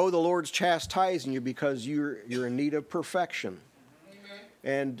you know the Lord's chastising you because you're in need of perfection.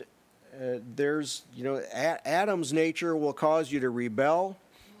 And there's, Adam's nature will cause you to rebel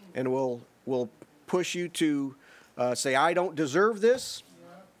and will push you to say, I don't deserve this.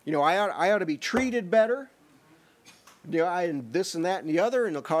 I ought to be treated better. And this and that and the other,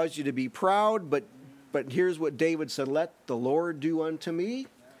 and it'll cause you to be proud. But here's what David said, let the Lord do unto me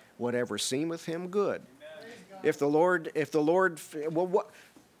whatever seemeth him good. If the Lord, well,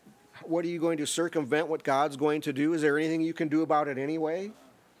 what are you going to circumvent what God's going to do? Is there anything you can do about it anyway?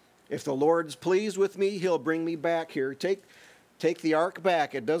 If the Lord's pleased with me, he'll bring me back here. Take the ark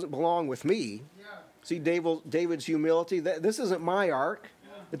back. It doesn't belong with me. See David's humility. This isn't my ark.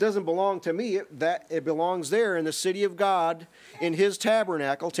 It doesn't belong to me. It belongs there in the city of God, in his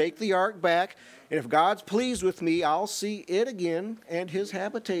tabernacle. Take the ark back. And if God's pleased with me, I'll see it again and his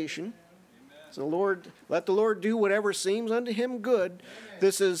habitation. So let the Lord do whatever seems unto him good.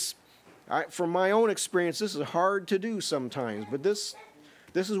 This is, from my own experience, this is hard to do sometimes. But this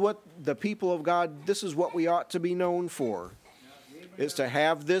is what the people of God, this is what we ought to be known for, is to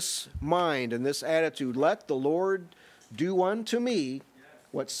have this mind and this attitude. Let the Lord do unto me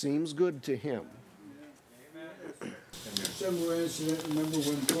what seems good to him. Similar incident, remember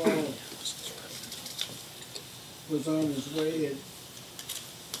when Paul was on his way and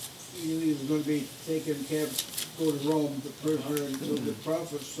he was going to be taken go to Rome, the prisoner, and so the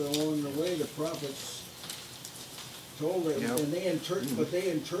prophets, so on the way the prophets told him, and they interpreted them.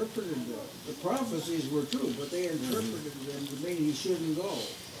 The prophecies were true, but they interpreted them to mean he shouldn't go.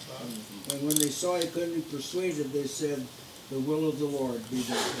 And when they saw he couldn't be persuaded, they said, the will of the Lord be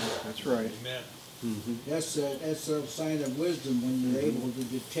done. That's right. Amen. Mm-hmm. That's a sign of wisdom when you're able to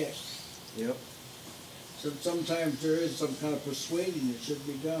detect. Yep. So sometimes there is some kind of persuading that should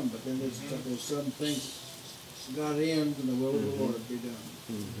be done, but then there's some things God ends and the will of the Lord be done.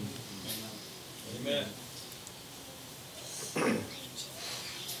 Amen.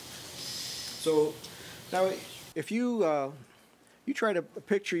 So now If you you try to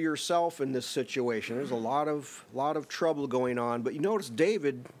picture yourself in this situation, there's a lot of trouble going on, but you notice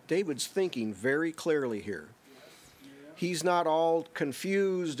David's thinking very clearly here. He's not all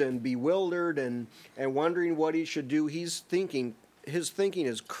confused and bewildered and wondering what he should do. His thinking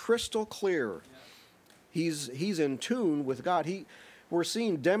is crystal clear. He's in tune with God. We're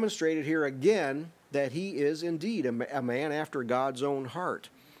seeing demonstrated here again that he is indeed a man after God's own heart.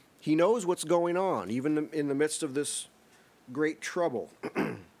 He knows what's going on, even in the midst of this great trouble.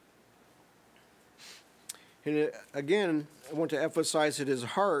 And again, I want to emphasize that his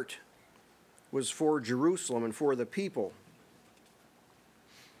heart was for Jerusalem and for the people.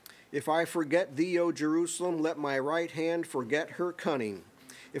 If I forget thee, O Jerusalem, let my right hand forget her cunning.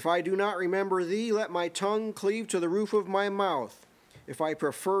 If I do not remember thee, let my tongue cleave to the roof of my mouth. If I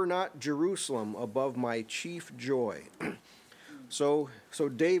prefer not Jerusalem above my chief joy. So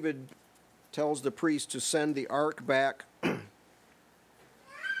David tells the priest to send the ark back.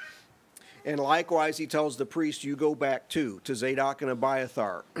 And likewise, he tells the priest, you go back too, to Zadok and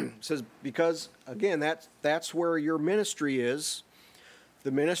Abiathar. Says, because, again, that's where your ministry is. The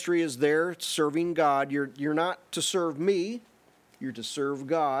ministry is there serving God. You're not to serve me. You're to serve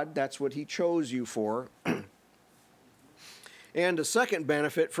God. That's what he chose you for. And the second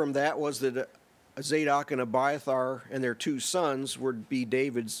benefit from that was that Zadok and Abiathar and their two sons would be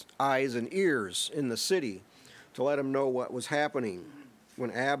David's eyes and ears in the city to let him know what was happening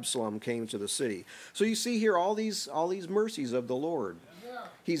when Absalom came to the city. So you see here all these mercies of the Lord.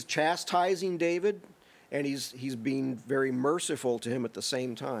 He's chastising David, and he's being very merciful to him at the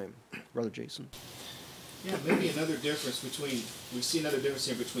same time. Brother Jason. Yeah, maybe we see another difference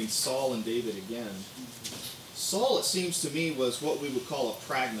here between Saul and David again. Saul, it seems to me, was what we would call a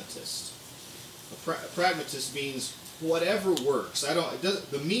pragmatist. A pragmatist means whatever works.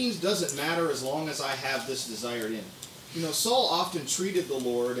 The means doesn't matter as long as I have this desired end. You know, Saul often treated the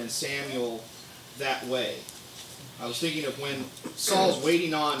Lord and Samuel that way. I was thinking of when Saul's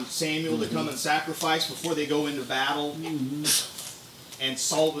waiting on Samuel to come and sacrifice before they go into battle, and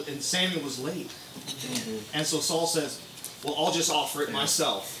Samuel was late, and so Saul says, "Well, I'll just offer it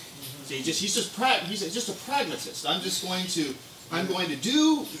myself." So he's just a pragmatist. I'm going to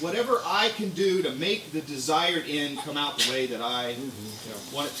do whatever I can do to make the desired end come out the way that I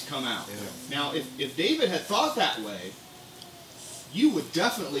want it to come out. Yeah. Now, if David had thought that way, you would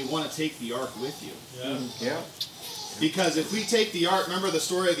definitely want to take the ark with you. Yeah. Yeah. Because if we take the ark, remember the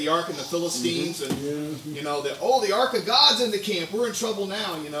story of the ark and the Philistines, and the ark of God's in the camp. We're in trouble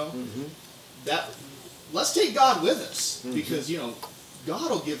now. Let's take God with us, because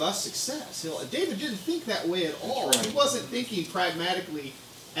God will give us success. David didn't think that way at all. Right. He wasn't thinking pragmatically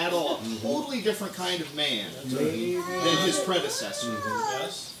at all. A totally different kind of man than his predecessor.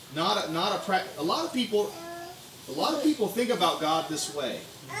 Yes. A lot of people think about God this way,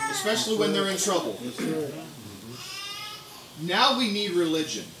 especially when they're in trouble. Now we need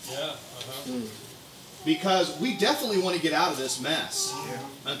religion. Yeah. Because we definitely want to get out of this mess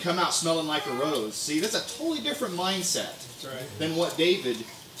and come out smelling like a rose. See, that's a totally different mindset than what David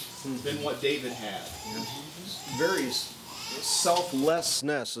had. Very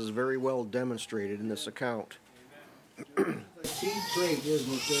selflessness is very well demonstrated in this account. A key trait,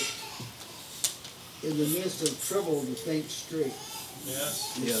 isn't it, that in the midst of trouble to think straight.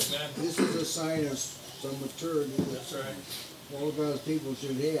 Yes. Yes. Amen. This is a sign of some maturity That's right. all God's people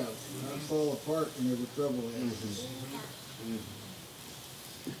should have. Not fall apart whenever trouble happens.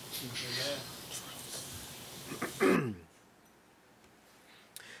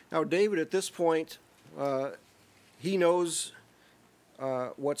 Now, David, at this point, he knows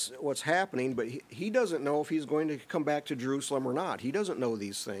what's happening, but he doesn't know if he's going to come back to Jerusalem or not. He doesn't know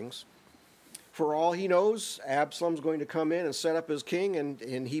these things. For all he knows, Absalom's going to come in and set up as king,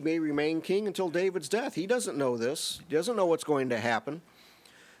 and he may remain king until David's death. He doesn't know this. He doesn't know what's going to happen.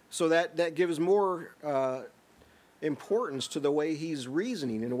 So that gives more importance to the way he's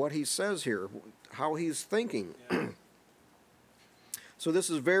reasoning and what he says here, how he's thinking. So this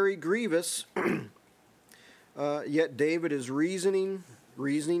is very grievous, yet David is reasoning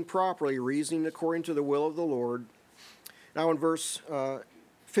properly, reasoning according to the will of the Lord. Now in verse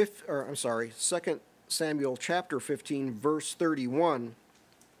 2 Samuel chapter 15, verse 31,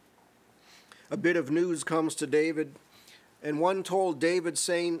 a bit of news comes to David, and one told David,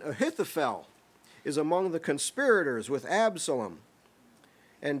 saying, Ahithophel is among the conspirators with Absalom.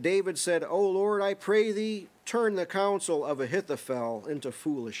 And David said, O Lord, I pray thee, turn the counsel of Ahithophel into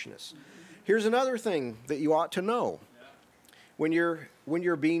foolishness. Here's another thing that you ought to know. When you're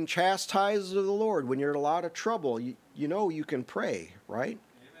being chastised of the Lord, when you're in a lot of trouble, you know you can pray, right?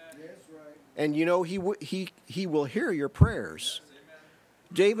 That's right. And you know, he will hear your prayers.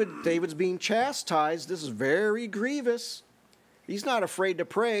 David's being chastised. This is very grievous. He's not afraid to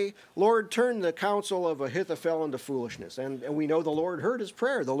pray, Lord, turn the counsel of Ahithophel into foolishness. And we know the Lord heard his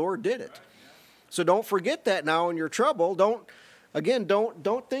prayer. The Lord did it. So don't forget that now in your trouble. Don't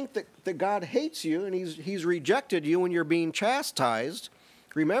think that God hates you and he's rejected you when you're being chastised.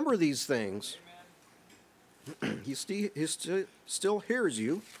 Remember these things. He still hears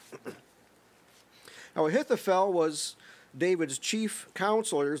you. Now, Ahithophel was David's chief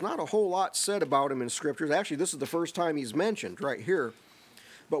counselor. There's not a whole lot said about him in Scriptures. Actually, this is the first time he's mentioned right here.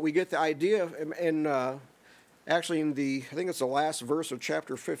 But we get the idea, actually in I think it's the last verse of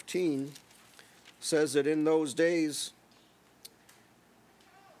chapter 15, says that in those days,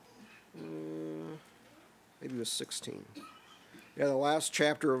 maybe it was 16. Yeah, the last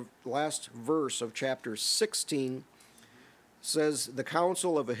verse of chapter 16 says the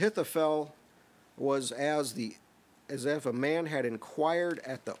counsel of Ahithophel was as if a man had inquired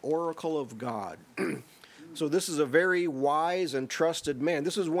at the oracle of God. So this is a very wise and trusted man.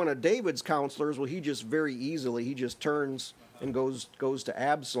 This is one of David's counselors. Well, he just turns and goes to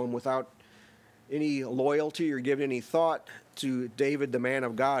Absalom without any loyalty or giving any thought to David, the man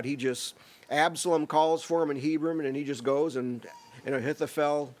of God. Absalom calls for him in Hebron, and he just goes, and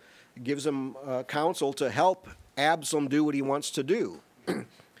Ahithophel gives him counsel to help Absalom do what he wants to do.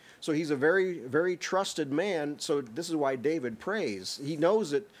 So he's a very, very trusted man. So this is why David prays. He knows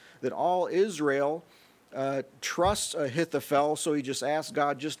that all Israel trusts Ahithophel, so he just asks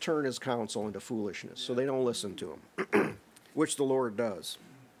God, just turn his counsel into foolishness, so they don't listen to him, which the Lord does.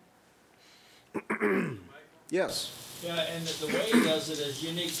 Yes? Yeah, and the way he does it is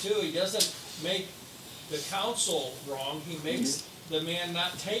unique too. He doesn't make the counsel wrong. He makes the man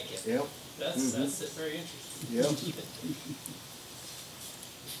not take it. Yep. That's very interesting. Yep.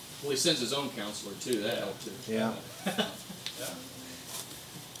 Well, he sends his own counselor too. That helped too. Yeah. Yeah.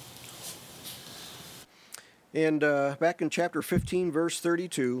 And back in chapter 15, verse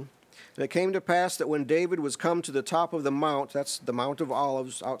 32, and it came to pass that when David was come to the top of the mount, that's the Mount of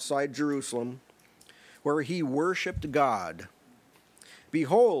Olives outside Jerusalem, where he worshipped God,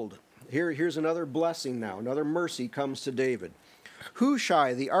 behold, here's another blessing now, another mercy comes to David.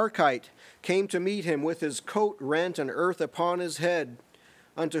 Hushai the Archite came to meet him with his coat rent and earth upon his head,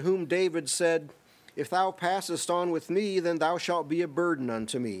 unto whom David said, If thou passest on with me, then thou shalt be a burden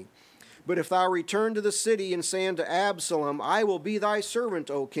unto me. But if thou return to the city and say unto Absalom, I will be thy servant,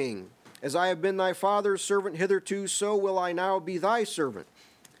 O king. As I have been thy father's servant hitherto, so will I now be thy servant.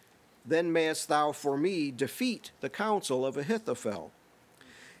 Then mayest thou for me defeat the counsel of Ahithophel.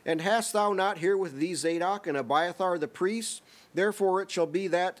 And hast thou not here with thee Zadok and Abiathar the priests? Therefore it shall be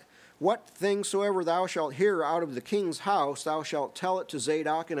that what thing soever thou shalt hear out of the king's house, thou shalt tell it to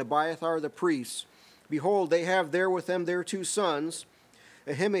Zadok and Abiathar the priests. Behold, they have there with them their 2 sons,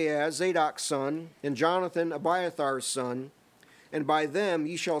 Ahimaaz, Zadok's son, and Jonathan, Abiathar's son, and by them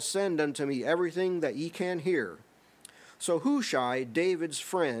ye shall send unto me everything that ye can hear. So Hushai, David's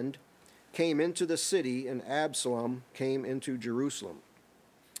friend, came into the city, and Absalom came into Jerusalem.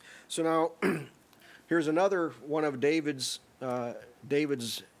 So now, here's another one of David's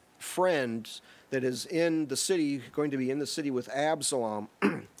friends that is in the city, going to be in the city with Absalom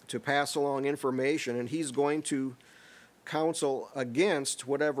to pass along information, and he's going to counsel against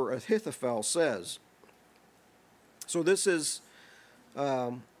whatever Ahithophel says. So this is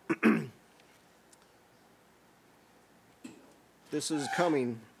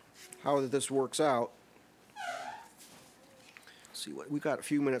coming, how this works out. Let's see, we've got a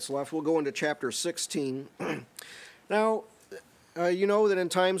few minutes left. We'll go into chapter 16. Now, you know that in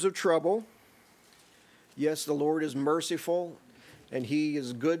times of trouble, yes, the Lord is merciful, and he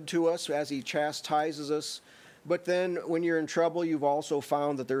is good to us as he chastises us. But then when you're in trouble, you've also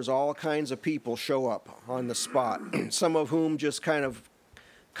found that there's all kinds of people show up on the spot, some of whom just kind of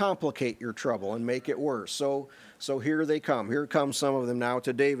complicate your trouble and make it worse. So here they come. Here come some of them now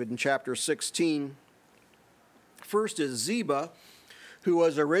to David in chapter 16. First is Ziba, who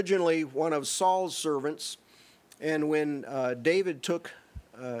was originally one of Saul's servants. And when David took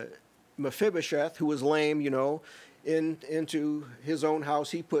Mephibosheth, who was lame, into his own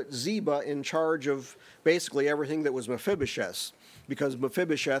house, he put Ziba in charge of basically everything that was Mephibosheth's, because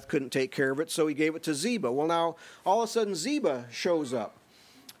Mephibosheth couldn't take care of it, so he gave it to Ziba. Well, now, all of a sudden, Ziba shows up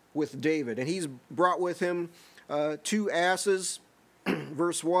with David, and he's brought with him 2 asses.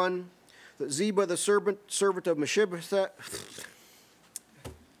 Verse 1, that Ziba, the servant of Mephibosheth,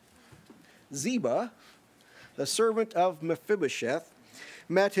 Ziba, the servant of Mephibosheth,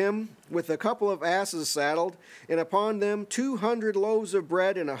 met him with a couple of asses saddled, and upon them 200 loaves of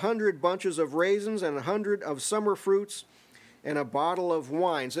bread, and 100 bunches of raisins, and 100 of summer fruits, and a bottle of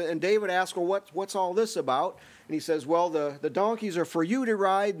wine. And David asked, well, what's all this about? And he says, well, the donkeys are for you to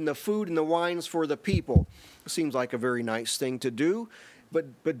ride, and the food and the wine's for the people. It seems like a very nice thing to do.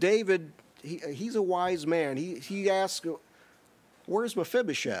 But David, he's a wise man. He asks, where's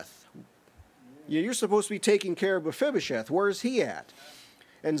Mephibosheth? You're supposed to be taking care of Mephibosheth. Where's he at?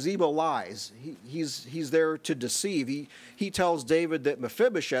 And Ziba lies. He's there to deceive. He tells David that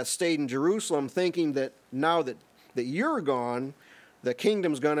Mephibosheth stayed in Jerusalem, thinking that now that you're gone,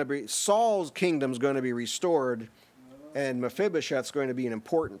 Saul's kingdom's going to be restored, and Mephibosheth's going to be an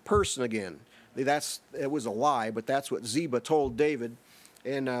important person again. It was a lie, but that's what Ziba told David.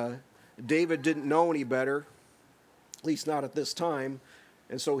 And David didn't know any better, at least not at this time.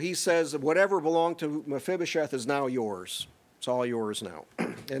 And so he says, whatever belonged to Mephibosheth is now yours. It's all yours now.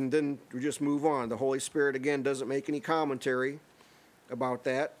 And then we just move on. The Holy Spirit, again, doesn't make any commentary about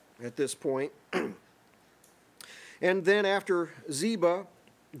that at this point. And then after Ziba,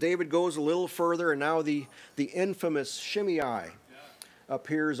 David goes a little further, and now the infamous Shimei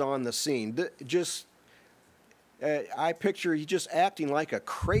appears on the scene. I picture he's just acting like a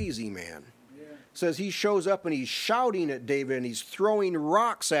crazy man. Says he shows up and he's shouting at David, and he's throwing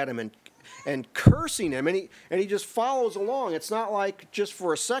rocks at him and cursing him, and he just follows along. It's not like just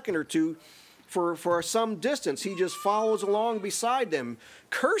for a second or two, for some distance. He just follows along beside them,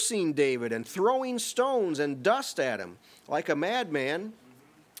 cursing David and throwing stones and dust at him like a madman.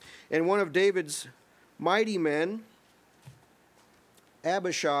 And one of David's mighty men,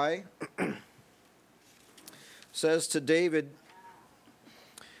 Abishai, says to David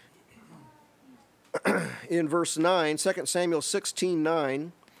in verse 9, 2 Samuel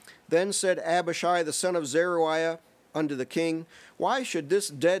 16:9, then said Abishai the son of Zeruiah unto the king, why should this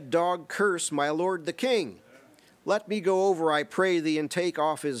dead dog curse my lord the king? Let me go over, I pray thee, and take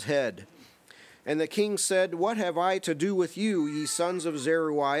off his head. And the king said, what have I to do with you, ye sons of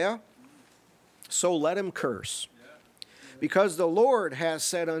Zeruiah? So let him curse. Because the Lord has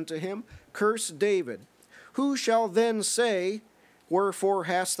said unto him, curse David. Who shall then say, wherefore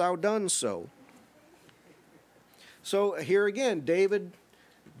hast thou done so? So here again,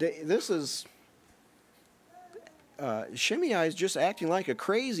 Shimei is just acting like a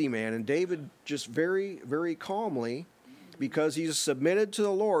crazy man, and David just very, very calmly, because he's submitted to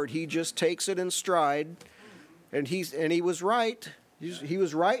the Lord, he just takes it in stride, and he was right. He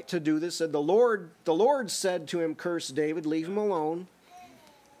was right to do this. And the Lord said to him, curse David, leave him alone.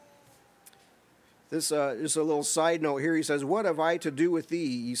 This is a little side note here. He says, what have I to do with thee,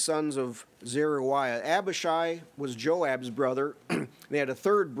 ye sons of Zeruiah? Abishai was Joab's brother. They had a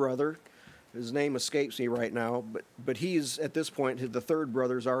third brother. His name escapes me right now, but he's, at this point, the third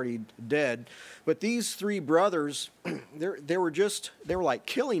brother's already dead. But these three brothers, they were like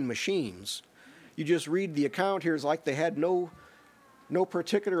killing machines. You just read the account here, it's like they had no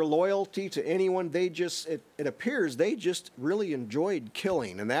particular loyalty to anyone. It appears they just really enjoyed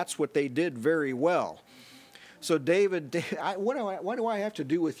killing, and that's what they did very well. So David, what do I have to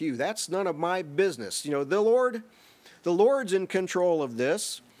do with you? That's none of my business. You know, the Lord's in control of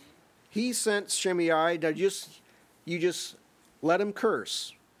this. He sent Shimei. Now you just let him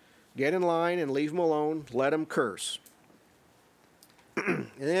curse. Get in line and leave him alone. Let him curse. And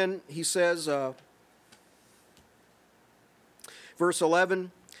then he says, verse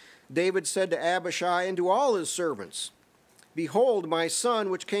 11, David said to Abishai and to all his servants, behold, my son,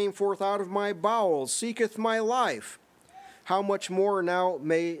 which came forth out of my bowels, seeketh my life. How much more now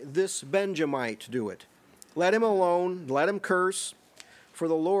may this Benjamite do it? Let him alone, let him curse, for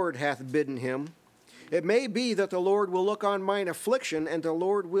the Lord hath bidden him. It may be that the Lord will look on mine affliction, and the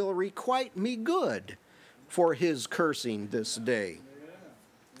Lord will requite me good for his cursing this day.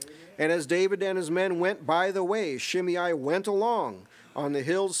 And as David and his men went by the way, Shimei went along on the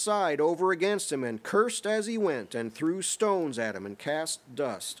hill's side over against him, and cursed as he went, and threw stones at him, and cast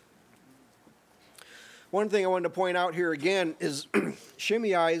dust. One thing I wanted to point out here again is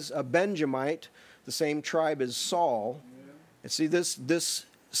Shimei's a Benjamite, the same tribe as Saul. And see, this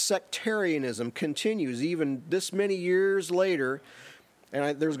sectarianism continues even this many years later,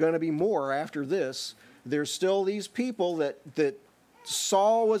 and there's going to be more after this. There's still these people that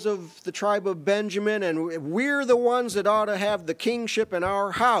Saul was of the tribe of Benjamin, and we're the ones that ought to have the kingship in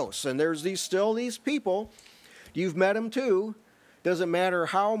our house. And there's still these people. You've met them too. Doesn't matter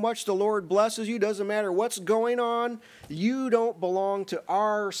how much the Lord blesses you. Doesn't matter what's going on. You don't belong to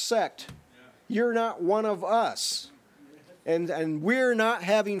our sect. You're not one of us. And we're not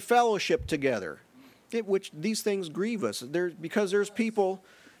having fellowship together. which these things grieve us. Because there's people,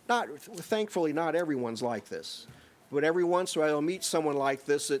 thankfully not everyone's like this, but every once in a while you'll meet someone like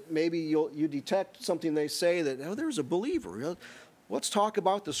this that maybe you detect something they say that, oh, there's a believer. Let's talk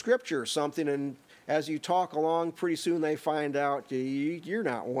about the scripture or something, and as you talk along, pretty soon they find out you're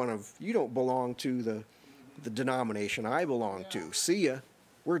not you don't belong to the denomination I belong to. See ya,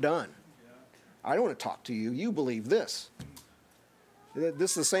 we're done. I don't want to talk to you. You believe this.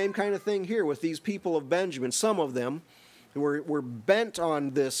 This is the same kind of thing here with these people of Benjamin. Some of them were bent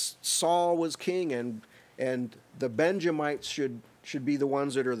on this. Saul was king, and the Benjamites should be the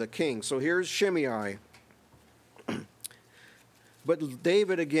ones that are the king. So here's Shimei. But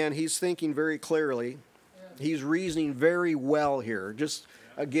David, again, he's thinking very clearly. He's reasoning very well here. Just,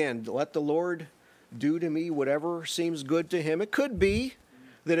 again, let the Lord do to me whatever seems good to him. It could be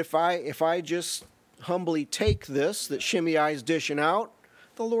that if I just humbly take this that Shimei's dishing out,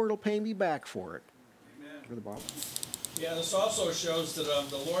 the Lord will pay me back for it. Amen. Yeah, this also shows that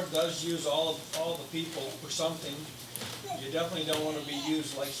the Lord does use all the people for something. You definitely don't want to be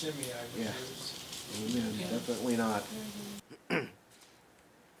used like Shimei was used. Amen. Yeah. Definitely not.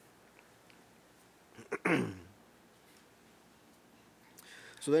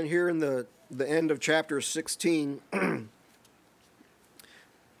 So then here in the end of chapter 16,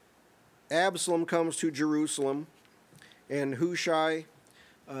 Absalom comes to Jerusalem, and Hushai,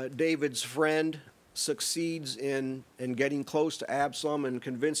 David's friend, succeeds in getting close to Absalom and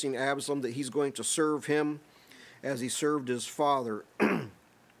convincing Absalom that he's going to serve him as he served his father.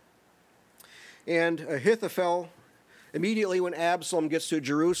 And Ahithophel, immediately when Absalom gets to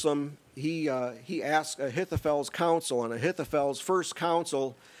Jerusalem, he asks Ahithophel's counsel, and Ahithophel's first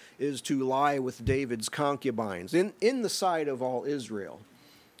counsel is to lie with David's concubines in the sight of all Israel.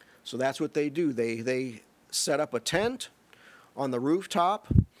 So that's what they do. They set up a tent on the rooftop,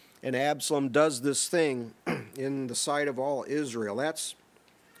 and Absalom does this thing in the sight of all Israel. That's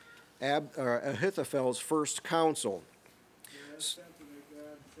Ahithophel's first counsel.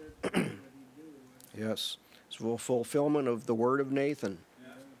 Yes, it's a fulfillment of the word of Nathan.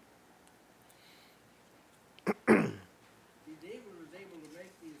 David was able to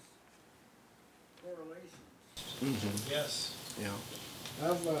make these correlations. Mm-hmm. Yes. Yeah.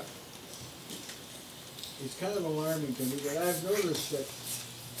 It's kind of alarming to me, but I've noticed that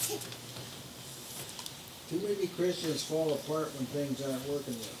too many Christians fall apart when things aren't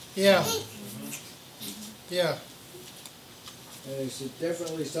working well. Yeah. Mm-hmm. Yeah. And it's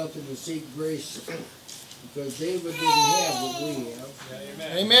definitely something to seek grace, because David didn't have what we have. Yeah,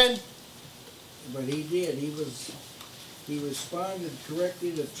 amen. Amen. But he did. He responded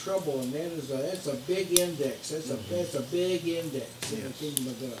correctly to trouble, and that's a big index. That's a big index in the kingdom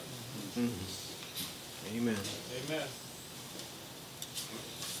of God. Mm-hmm. Amen. Amen.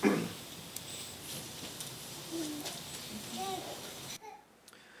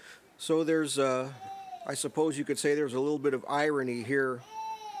 So there's, I suppose you could say there's a little bit of irony here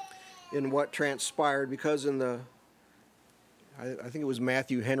in what transpired, because I think it was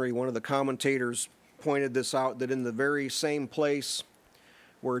Matthew Henry, one of the commentators, pointed this out, that in the very same place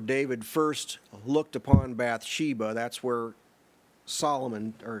where David first looked upon Bathsheba, that's where this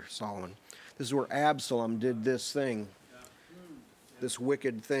is where Absalom did this thing, this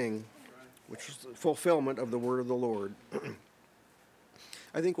wicked thing, which was the fulfillment of the word of the Lord.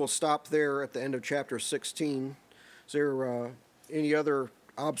 I think we'll stop there at the end of chapter 16. Is there any other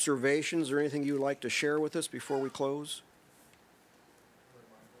observations or anything you would like to share with us before we close?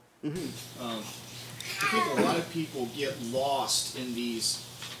 Mm-hmm. I think a lot of people get lost in these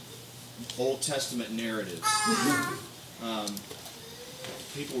Old Testament narratives.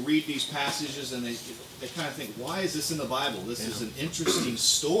 People read these passages and they kind of think, why is this in the Bible? This is an interesting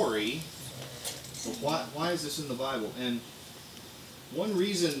story, but why is this in the Bible? And one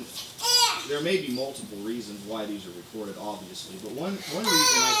reason, there may be multiple reasons why these are recorded, obviously, but one reason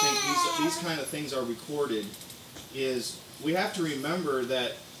I think these kind of things are recorded is we have to remember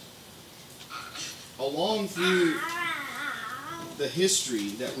that along through the history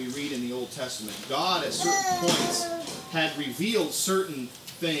that we read in the Old Testament, God at certain points had revealed certain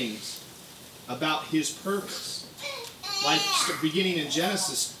things about his purpose. Like beginning in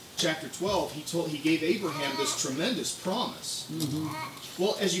Genesis chapter 12, he gave Abraham this tremendous promise. Mm-hmm.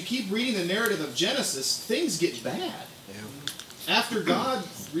 Well, as you keep reading the narrative of Genesis, things get bad. Yeah. After God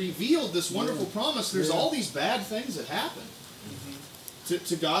revealed this wonderful promise, there's all these bad things that happen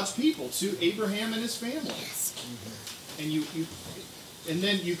to God's people, to Abraham and his family. And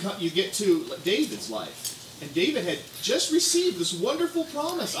then you get to David's life. And David had just received this wonderful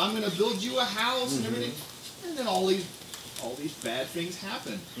promise. I'm going to build you a house and everything. And then all these bad things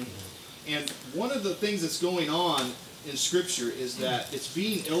happen. And one of the things that's going on in Scripture is that it's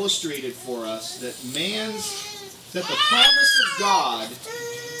being illustrated for us that that the promise of God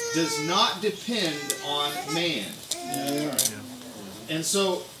does not depend on man. Yeah. And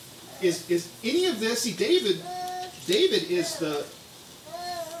so, is any of this? See, David is the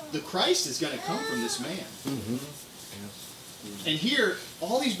Christ is going to come from this man. Mm-hmm. And here,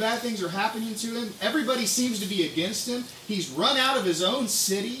 all these bad things are happening to him. Everybody seems to be against him. He's run out of his own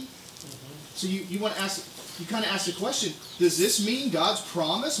city. So you want to ask, you kind of ask the question: does this mean God's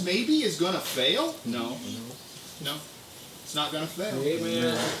promise maybe is going to fail? No, it's not going to fail.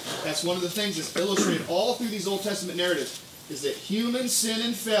 Amen. That's one of the things that's illustrated all through these Old Testament narratives, is that human sin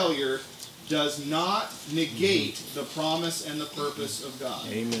and failure does not negate the promise and the purpose of God.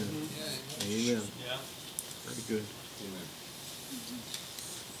 Amen. Amen. Yeah. Very good. Amen.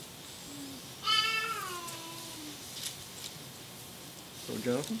 So,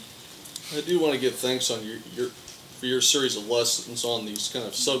 Jonathan? I do want to give thanks on for your series of lessons on these kind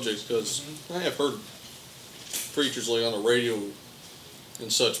of subjects, because I have heard preachers like on the radio and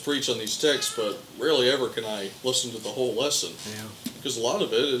such preach on these texts, but rarely ever can I listen to the whole lesson. Yeah. Because a lot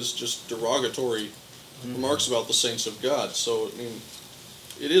of it is just derogatory remarks about the saints of God. So, I mean,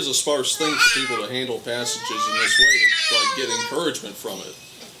 it is a sparse thing for people to handle passages in this way, to like, get encouragement from it,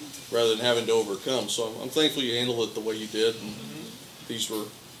 rather than having to overcome. So I'm thankful you handled it the way you did, and these were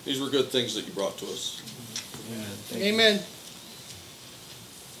good things that you brought to us. Amen.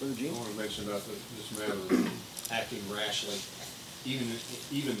 Brother I Gene? want to mention about this matter of acting rashly, even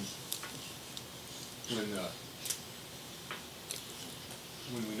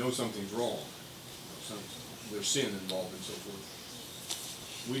when we know something's wrong, there's sin involved and so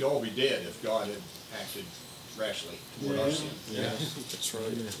forth. We'd all be dead if God had acted rashly toward our sin. Yeah, that's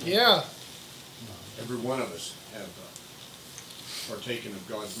right. Yeah. Every one of us have partaken of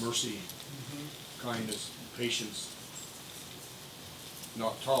God's mercy, kindness, patience,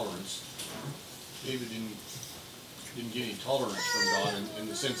 not tolerance. David didn't get any tolerance from God in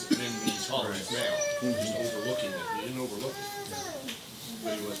the sense that men need tolerance now. Just overlooking it. He didn't overlook it.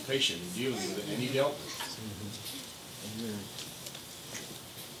 But he was patient in dealing with it, and he dealt with it.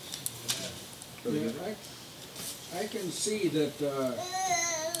 Yeah, I can see that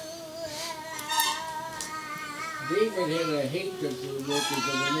David had a hatred for the workers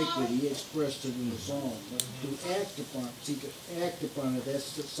of iniquity. He expressed it in the song. But to act upon it, that's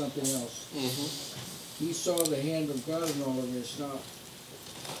something else. He saw the hand of God in all of this. Now,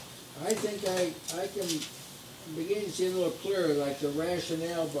 I think I can begin to see a little clearer, like the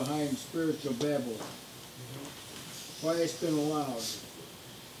rationale behind spiritual Babylon. Why it's been allowed.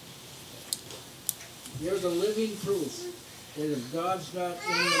 There's a living proof that if God's not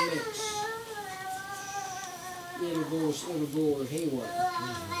in the mix, it'll go haywire.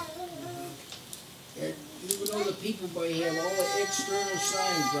 And even though the people may have all the external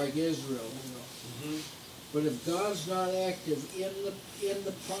signs like Israel, but if God's not active in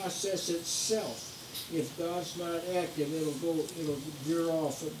the process itself, if God's not active, it'll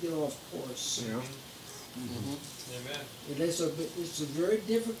get off course. Yeah. Amen. And it's a very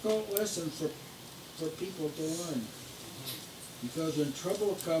difficult lesson for people to learn. Because when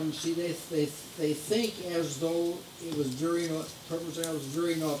trouble comes, see, they think as though it was veering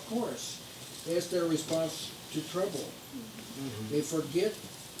off course. That's their response to trouble. They forget.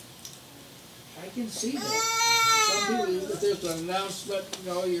 I can see that. Some people, if there's an announcement,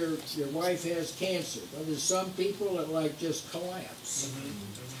 your wife has cancer. But there's some people that like just collapse.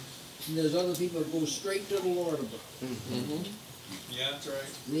 And there's other people that go straight to the Lord about it. Yeah, that's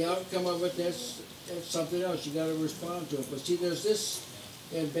right. The outcome of it, that's something else. You got to respond to it. But see, there's this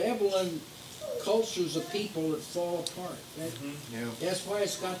in Babylon, cultures of people that fall apart. That's why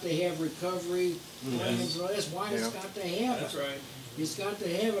it's got to have recovery plans. That's why it's got to have it. That's right. It's got to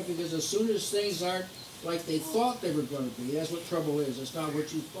have it because as soon as things aren't like they thought they were going to be, that's what trouble is. It's not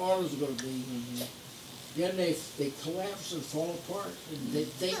what you thought it was going to be. Then they collapse and fall apart. And they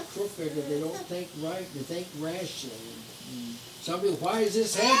think crooked and they don't think right. They think rashly. Some people, why is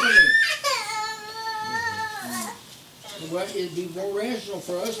this happening? Well, it'd be more rational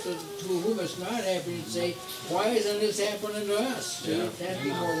for us to whom it's not happening to say, why isn't this happening to us? See, that'd be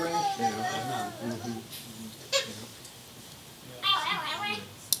more rational.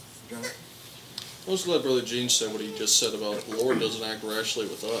 I was glad Brother Gene said what he just said about the Lord doesn't act rashly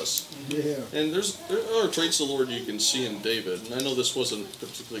with us. Yeah. And there are traits of the Lord you can see in David. And I know this wasn't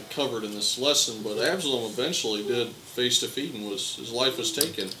particularly covered in this lesson, but Absalom eventually did face defeat and his life was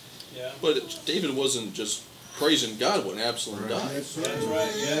taken. Yeah. But David wasn't just praising God when Absalom died. That's right. That's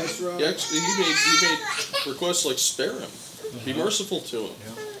right. Yeah. That's right. He made requests like spare him, be merciful to him.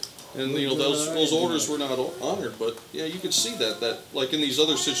 And those orders were not honored. But yeah, you could see that like in these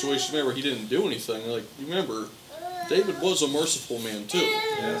other situations, where he didn't do anything. Like you remember, David was a merciful man too,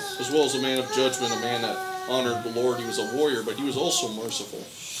 as well as a man of judgment, a man that honored the Lord. He was a warrior, but he was also merciful.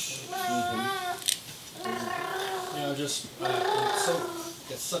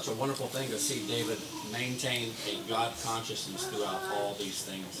 It's such a wonderful thing to see David maintain a God consciousness throughout all these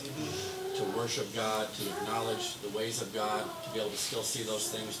things. To worship God, to acknowledge the ways of God, to be able to still see those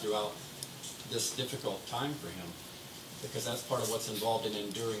things throughout this difficult time for him. Because that's part of what's involved in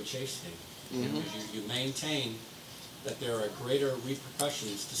enduring chastening. You maintain that there are greater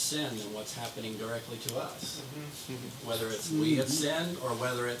repercussions to sin than what's happening directly to us. Whether it's we have sinned or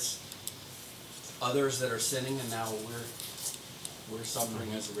whether it's others that are sinning and now we're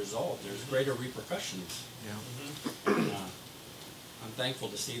suffering as a result. There's greater repercussions. I'm thankful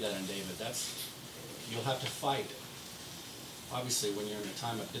to see that in David. You'll have to fight, obviously, when you're in a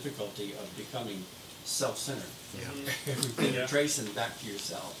time of difficulty of becoming self-centered. Everything you're tracing back to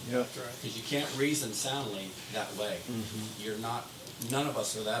yourself. Because you can't reason soundly that way. None of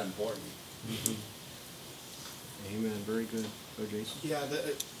us are that important. Amen. Very good. Go, Jason. Yeah,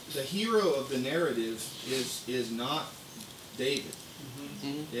 the hero of the narrative is not David.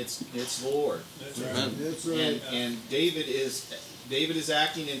 It's the Lord. That's right. That's right. And David is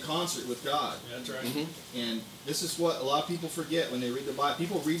acting in concert with God. That's right. And this is what a lot of people forget when they read the Bible.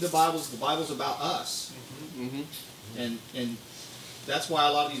 People read the Bible's about us. And that's why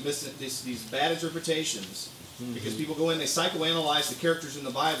a lot of these bad interpretations, because people go in, they psychoanalyze the characters in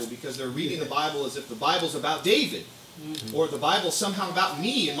the Bible because they're reading the Bible as if the Bible's about David. Or the Bible's somehow about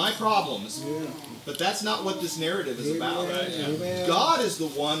me and my problems. But that's not what this narrative is about. God is the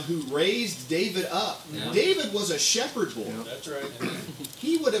one who raised David up. David was a shepherd boy. That's right.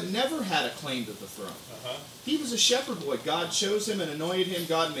 He would have never had a claim to the throne. He was a shepherd boy. God chose him and anointed him.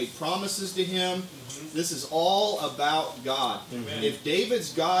 God made promises to him. This is all about God. If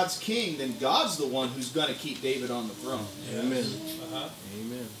David's God's king, then God's the one who's going to keep David on the throne. Amen.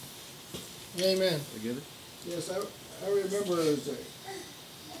 Amen. Amen. You get it? Yes, I remember as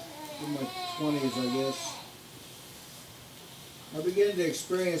in my 20s, I guess, I began to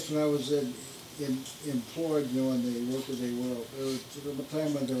experience when I was employed, in the work of the world. There was a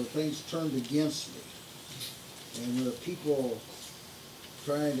time when there were things turned against me, and there were people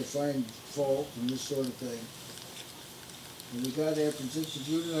trying to find fault and this sort of thing. And we got after since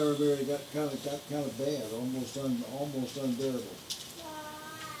Judy and I were married, it got kind of bad, almost unbearable.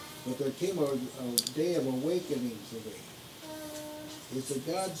 But there came a day of awakening for me. It's that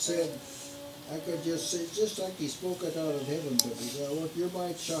God said, I could just say, just like He spoke it out of heaven to me, He said, look, you're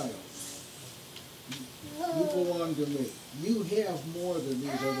my child. You belong to me. You have more than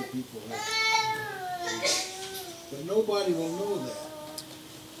these other people have. But nobody will know that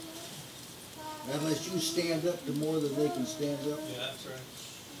unless you stand up to more than they can stand up to. Yeah, that's right.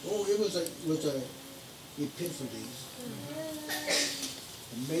 Oh, it was a epiphany.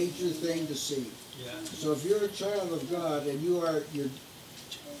 A major thing to see. So if you're a child of God and you're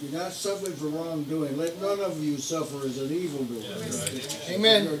not suffering for wrongdoing, let none of you suffer as an evildoer.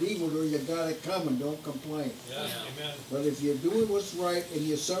 Amen. If you're an evildoer, you got it coming. Don't complain. Amen. But if you're doing what's right and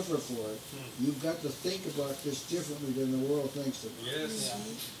you suffer for it, you've got to think about this differently than the world thinks of it.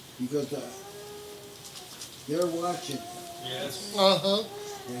 Yes. Because they're watching. Yes. And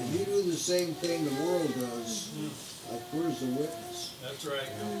if you do the same thing the world does, like where's the witness? That's right.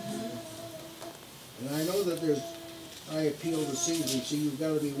 And I know that I appeal to Caesar. See, you've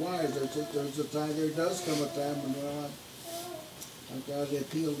got to be wise. There does come a time when, I've got to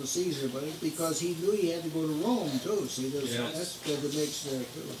appeal to Caesar, but it's because he knew he had to go to Rome too. See, that's because it makes there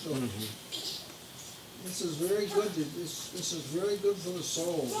too. So this is very good. This is very good for the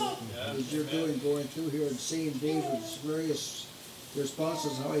soul as you're going through here and seeing David's various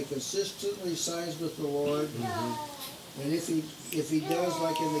responses, how he consistently sides with the Lord. And if he does,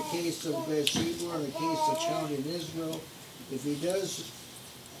 like in the case of Bathsheba or in the case of counting Israel, if he does,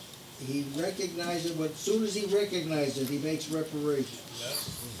 he recognizes it, but as soon as he recognizes it, he makes reparations. As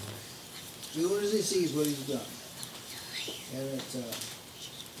soon as he sees what he's done. And it's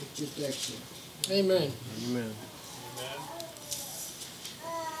just excellent. Amen. Amen.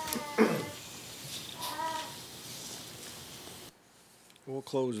 We'll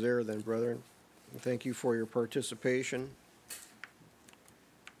close there then, brethren. Thank you for your participation.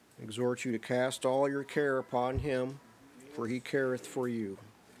 Exhort you to cast all your care upon Him, for He careth for you.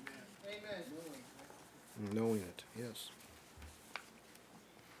 Amen. Knowing it, yes.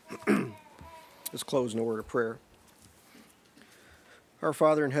 Let's close in a word of prayer. Our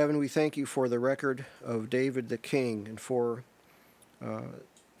Father in heaven, we thank you for the record of David the king and for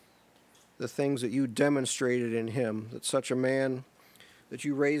the things that you demonstrated in him, that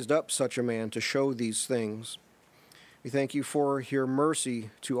you raised up such a man to show these things. We thank you for your mercy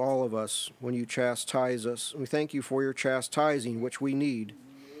to all of us when you chastise us. We thank you for your chastising, which we need.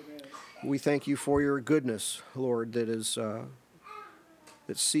 We thank you for your goodness, Lord, that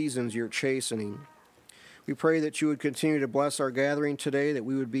seasons your chastening. We pray that you would continue to bless our gathering today, that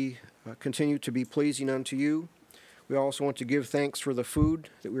we would continue to be pleasing unto you. We also want to give thanks for the food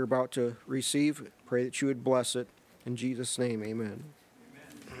that we're about to receive. Pray that you would bless it. In Jesus' name, amen.